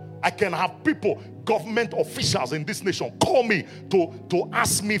 I can have people, government officials in this nation, call me to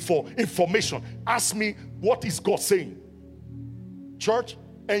ask me for information. Ask me, what is God saying? Church,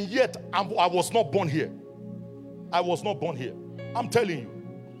 and yet I was not born here. I was not born here. I'm telling you.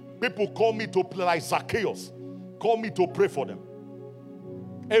 People call me to play like Zacchaeus. Call me to pray for them.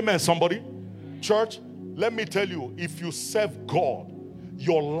 Amen, somebody. Church, let me tell you, if you serve God,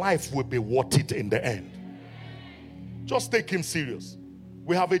 your life will be worth it in the end. Just take him serious.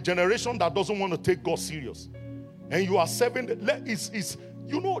 We have a generation that doesn't want to take God serious. And you are serving.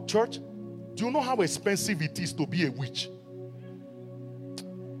 You know, church, do you know how expensive it is to be a witch?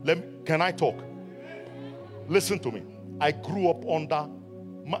 Can I talk? Listen to me. I grew up under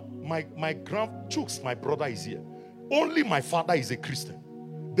my Chooks, my brother is here. Only my father is a Christian.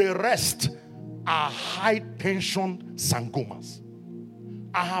 The rest are high tension sangomas.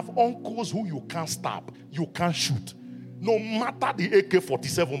 I have uncles who you can't stab, you can't shoot. No matter the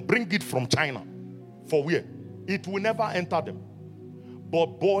AK-47, bring it from China. For where? It will never enter them.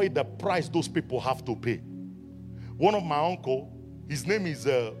 But boy, the price those people have to pay. One of my uncle, his name is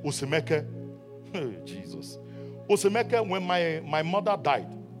Osemeke. Oh, Jesus. Osemeke, when my mother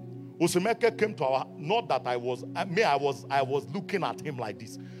died, Osemeke came to our, not that I was looking at him like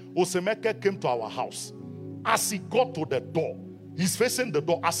this. Osemeke came to our house. As he got to the door, he's facing the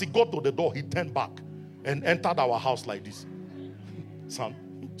door. As he got to the door, he turned back and entered our house like this. Son,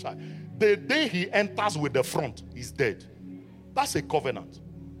 the day he enters with the front, he's dead. That's a covenant.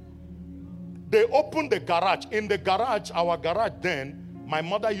 They opened the garage. In the garage, our garage then, my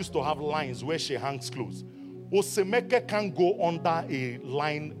mother used to have lines where she hangs clothes. Osemeke can't go under a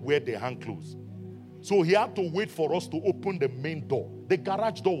line where they hang clothes. So he had to wait for us to open the main door. The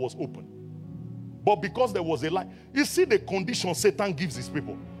garage door was open. But because there was a line, you see the condition Satan gives his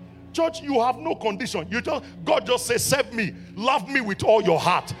people. Church, you have no condition. God just says, serve me, love me with all your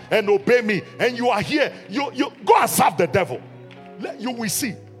heart, and obey me. And you are here. You go and serve the devil. You will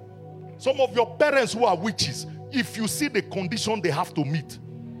see. Some of your parents who are witches, if you see the condition they have to meet,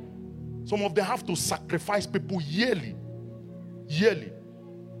 some of them have to sacrifice people yearly. Yearly.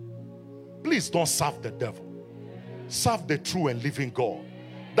 Please don't serve the devil. Serve the true and living God.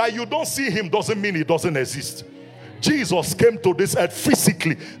 That you don't see him doesn't mean he doesn't exist. Jesus came to this earth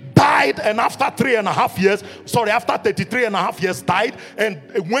physically, died, and after 33 and a half years died, and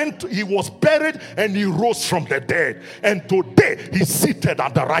he was buried, and he rose from the dead. And today he's seated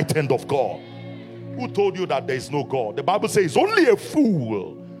at the right hand of God. Who told you that there is no God? The Bible says only a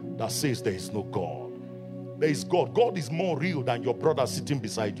fool that says there is no God. There is God. God is more real than your brother sitting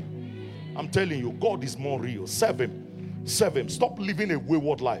beside you. I'm telling you, God is more real. Serve him. Serve him. Stop living a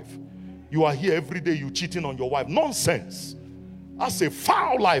wayward life. You are here every day, you cheating on your wife. Nonsense. That's a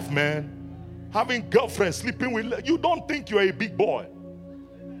foul life, man. Having girlfriends, sleeping with... You don't think you're a big boy.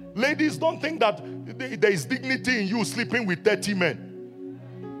 Ladies, don't think that there is dignity in you sleeping with 30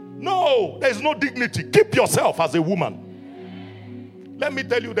 men. No, there's no dignity. Keep yourself as a woman. Let me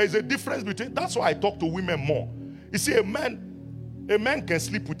tell you, there's a difference between... That's why I talk to women more. You see, a man can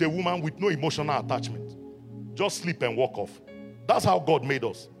sleep with a woman with no emotional attachment. Just sleep and walk off. That's how God made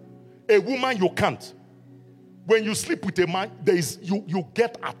us. A woman, you can't. When you sleep with a man, you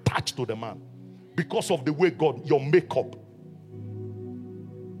get attached to the man because of the way God, your makeup.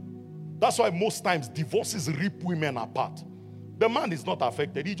 That's why most times divorces rip women apart. The man is not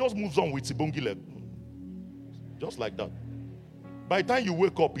affected. He just moves on with Sibongile. Just like that. By the time you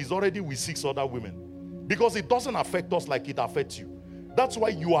wake up, he's already with 6 other women. Because it doesn't affect us like it affects you. That's why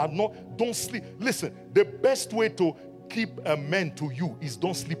you are not, don't sleep. Listen, the best way to keep a man to you is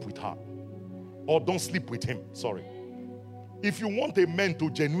don't sleep with her. Or don't sleep with him, sorry. If you want a man to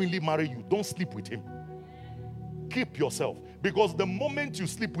genuinely marry you, don't sleep with him. Keep yourself. Because the moment you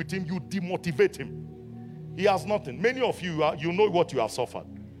sleep with him, you demotivate him. He has nothing. Many of you, you know what you have suffered.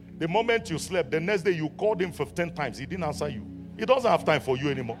 The moment you slept, the next day you called him 15 times. He didn't answer you. He doesn't have time for you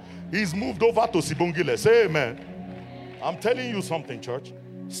anymore. He's moved over to Sibongile. Say amen. I'm telling you something, church.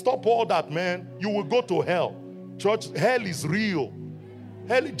 Stop all that, man. You will go to hell. Church, hell is real.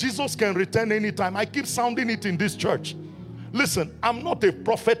 Hell, Jesus can return anytime. I keep sounding it in this church. Listen, I'm not a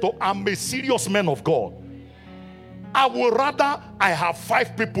prophet. I'm a serious man of God. I would rather I have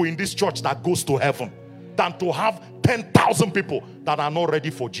 5 people in this church that goes to heaven than to have 10,000 people that are not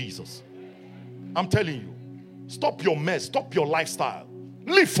ready for Jesus. I'm telling you. Stop your mess. Stop your lifestyle.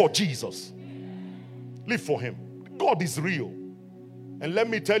 Live for Jesus. Live for him. God is real. And let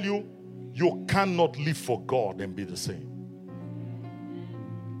me tell you, you cannot live for God and be the same.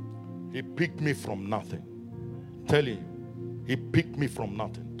 He picked me from nothing. I'm telling you, he picked me from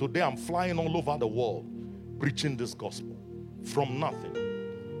nothing. Today I'm flying all over the world preaching this gospel. From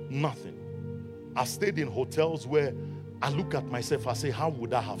nothing. Nothing. I stayed in hotels where I look at myself, I say, how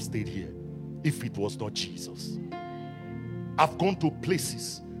would I have stayed here if it was not Jesus? I've gone to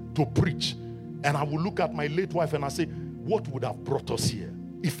places to preach, and I will look at my late wife and I say, what would have brought us here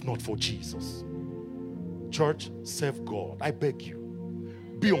if not for Jesus? Church, serve God. I beg you.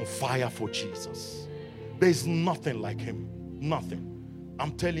 Be on fire for Jesus. There is nothing like him. Nothing.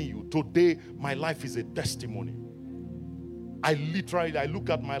 I'm telling you, today my life is a testimony. I look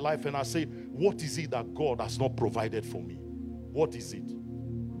at my life and I say, what is it that God has not provided for me? What is it?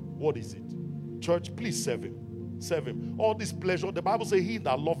 What is it? Church, please serve him. Serve him. All this pleasure, the Bible says, he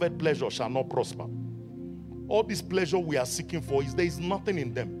that loveth pleasure shall not prosper. All this pleasure we are seeking for, there is nothing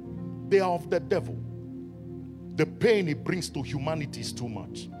in them. They are of the devil. The pain it brings to humanity is too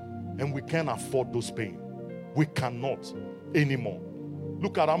much. And we can't afford those pain. We cannot anymore.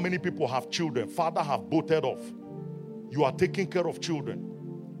 Look at how many people have children. Father have boated off. You are taking care of children.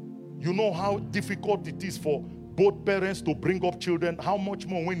 You know how difficult it is for both parents to bring up children. How much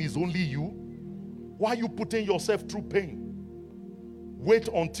more when it's only you? Why are you putting yourself through pain? Wait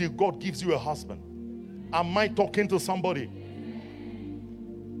until God gives you a husband. Am I talking to somebody?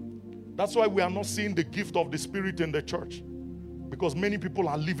 That's why we are not seeing the gift of the Spirit in the church. Because many people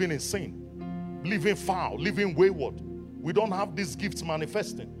are living in sin, living foul, living wayward. We don't have these gifts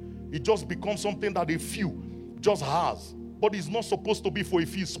manifesting. It just becomes something that a few just has. But it's not supposed to be for a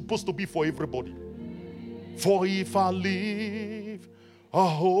few. It's supposed to be for everybody. For if I live a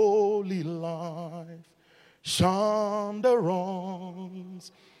holy life, shun the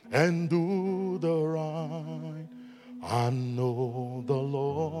wrongs, and do the right, I know the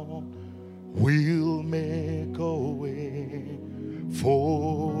Lord will make a way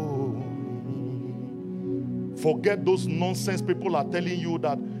for me. Forget those nonsense people are telling you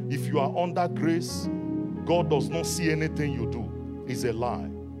that if you are under grace, God does not see anything you do. It's a lie.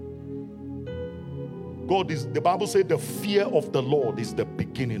 The Bible says the fear of the Lord is the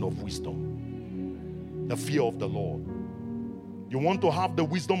beginning of wisdom. The fear of the Lord. You want to have the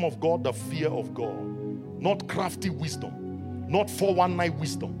wisdom of God, the fear of God. Not crafty wisdom. Not 419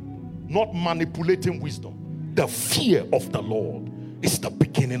 wisdom. Not manipulating wisdom. The fear of the Lord is the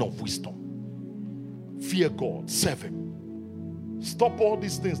beginning of wisdom. Fear God. Serve him. Stop all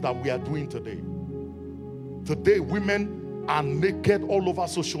these things that we are doing today. Today, women are naked all over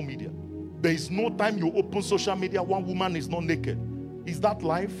social media. There is no time you open social media, one woman is not naked. Is that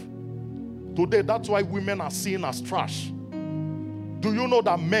life? Today, that's why women are seen as trash. Do you know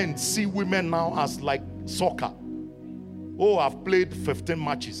that men see women now as like soccer? Oh, I've played 15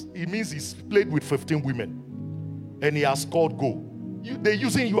 matches. It means he's played with 15 women. And he has scored goal. They're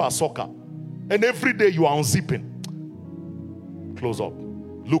using you as soccer. And every day you are unzipping. Close up.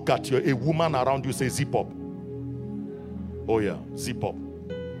 Look at a woman around you, say zip up. Oh yeah, zip up.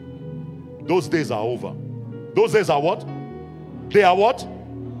 Those days are over. Those days are what? They are what?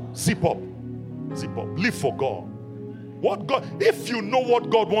 Zip up. Zip up. Live for God. What God, if you know what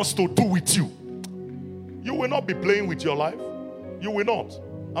God wants to do with you, you will not be playing with your life. You will not.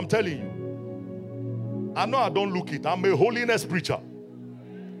 I'm telling you. I know I don't look it. I'm a holiness preacher.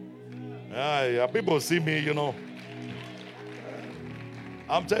 Yeah, people see me, you know.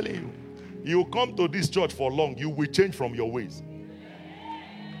 I'm telling you. You come to this church for long, you will change from your ways.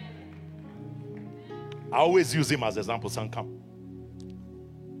 I always use him as an example. Sankam.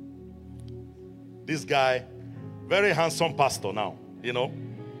 This guy, very handsome pastor now, you know.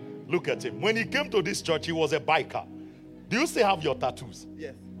 Look at him. When he came to this church, he was a biker. Do you still have your tattoos?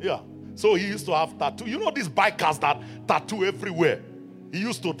 Yes. Yeah. So he used to have tattoo. You know these bikers that tattoo everywhere. He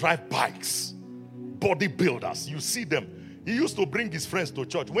used to drive bikes. Bodybuilders. You see them. He used to bring his friends to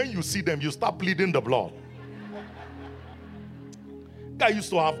church. When you see them, you start bleeding the blood. Guy used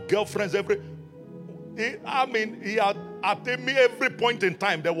to have girlfriends he had at me every point in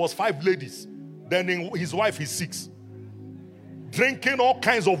time. There was 5 ladies. Then his wife is 6. Drinking all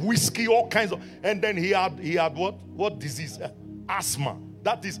kinds of whiskey, all kinds of, and then he had what disease? Asthma.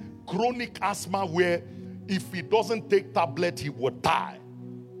 That is chronic asthma, where if he doesn't take tablet, he would die.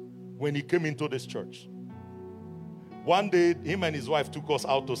 When he came into this church, one day him and his wife took us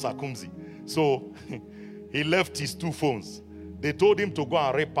out to Sakumzi. So he left his 2 phones. They told him to go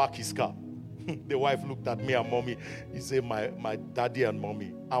and repark his car. The wife looked at me and mommy. He said, my daddy and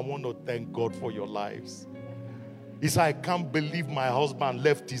mommy, I want to thank God for your lives. He said, I can't believe my husband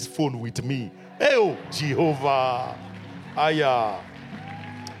left his phone with me. Hey, oh, Jehovah. Aya.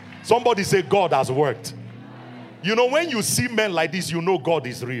 Somebody say, God has worked. You know, when you see men like this, you know God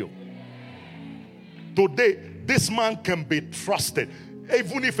is real. Today, this man can be trusted.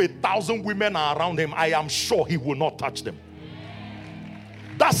 Even if 1,000 women are around him, I am sure he will not touch them.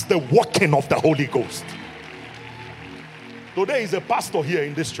 That's the working of the Holy Ghost. Today is a pastor here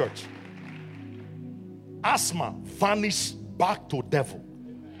in this church. Asthma vanished back to devil.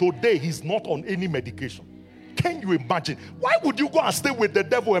 Today he's not on any medication. Can you imagine? Why would you go and stay with the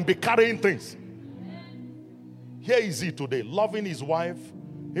devil and be carrying things? Here is he today, loving his wife.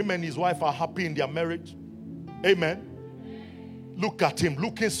 Him and his wife are happy in their marriage. Amen. Look at him,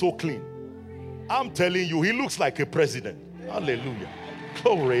 looking so clean. I'm telling you, he looks like a president. Hallelujah.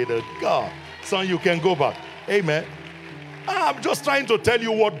 Glory to God. Son, you can go back. Amen. I'm just trying to tell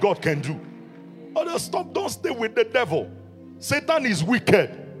you what God can do. Oh, stop, don't stay with the devil. Satan is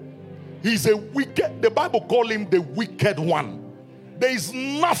wicked. He's a wicked, the Bible calls him the wicked one. There is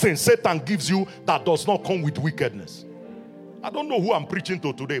nothing Satan gives you that does not come with wickedness. I don't know who I'm preaching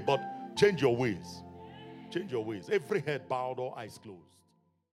to today, but change your ways. Change your ways. Every head bowed or eyes closed.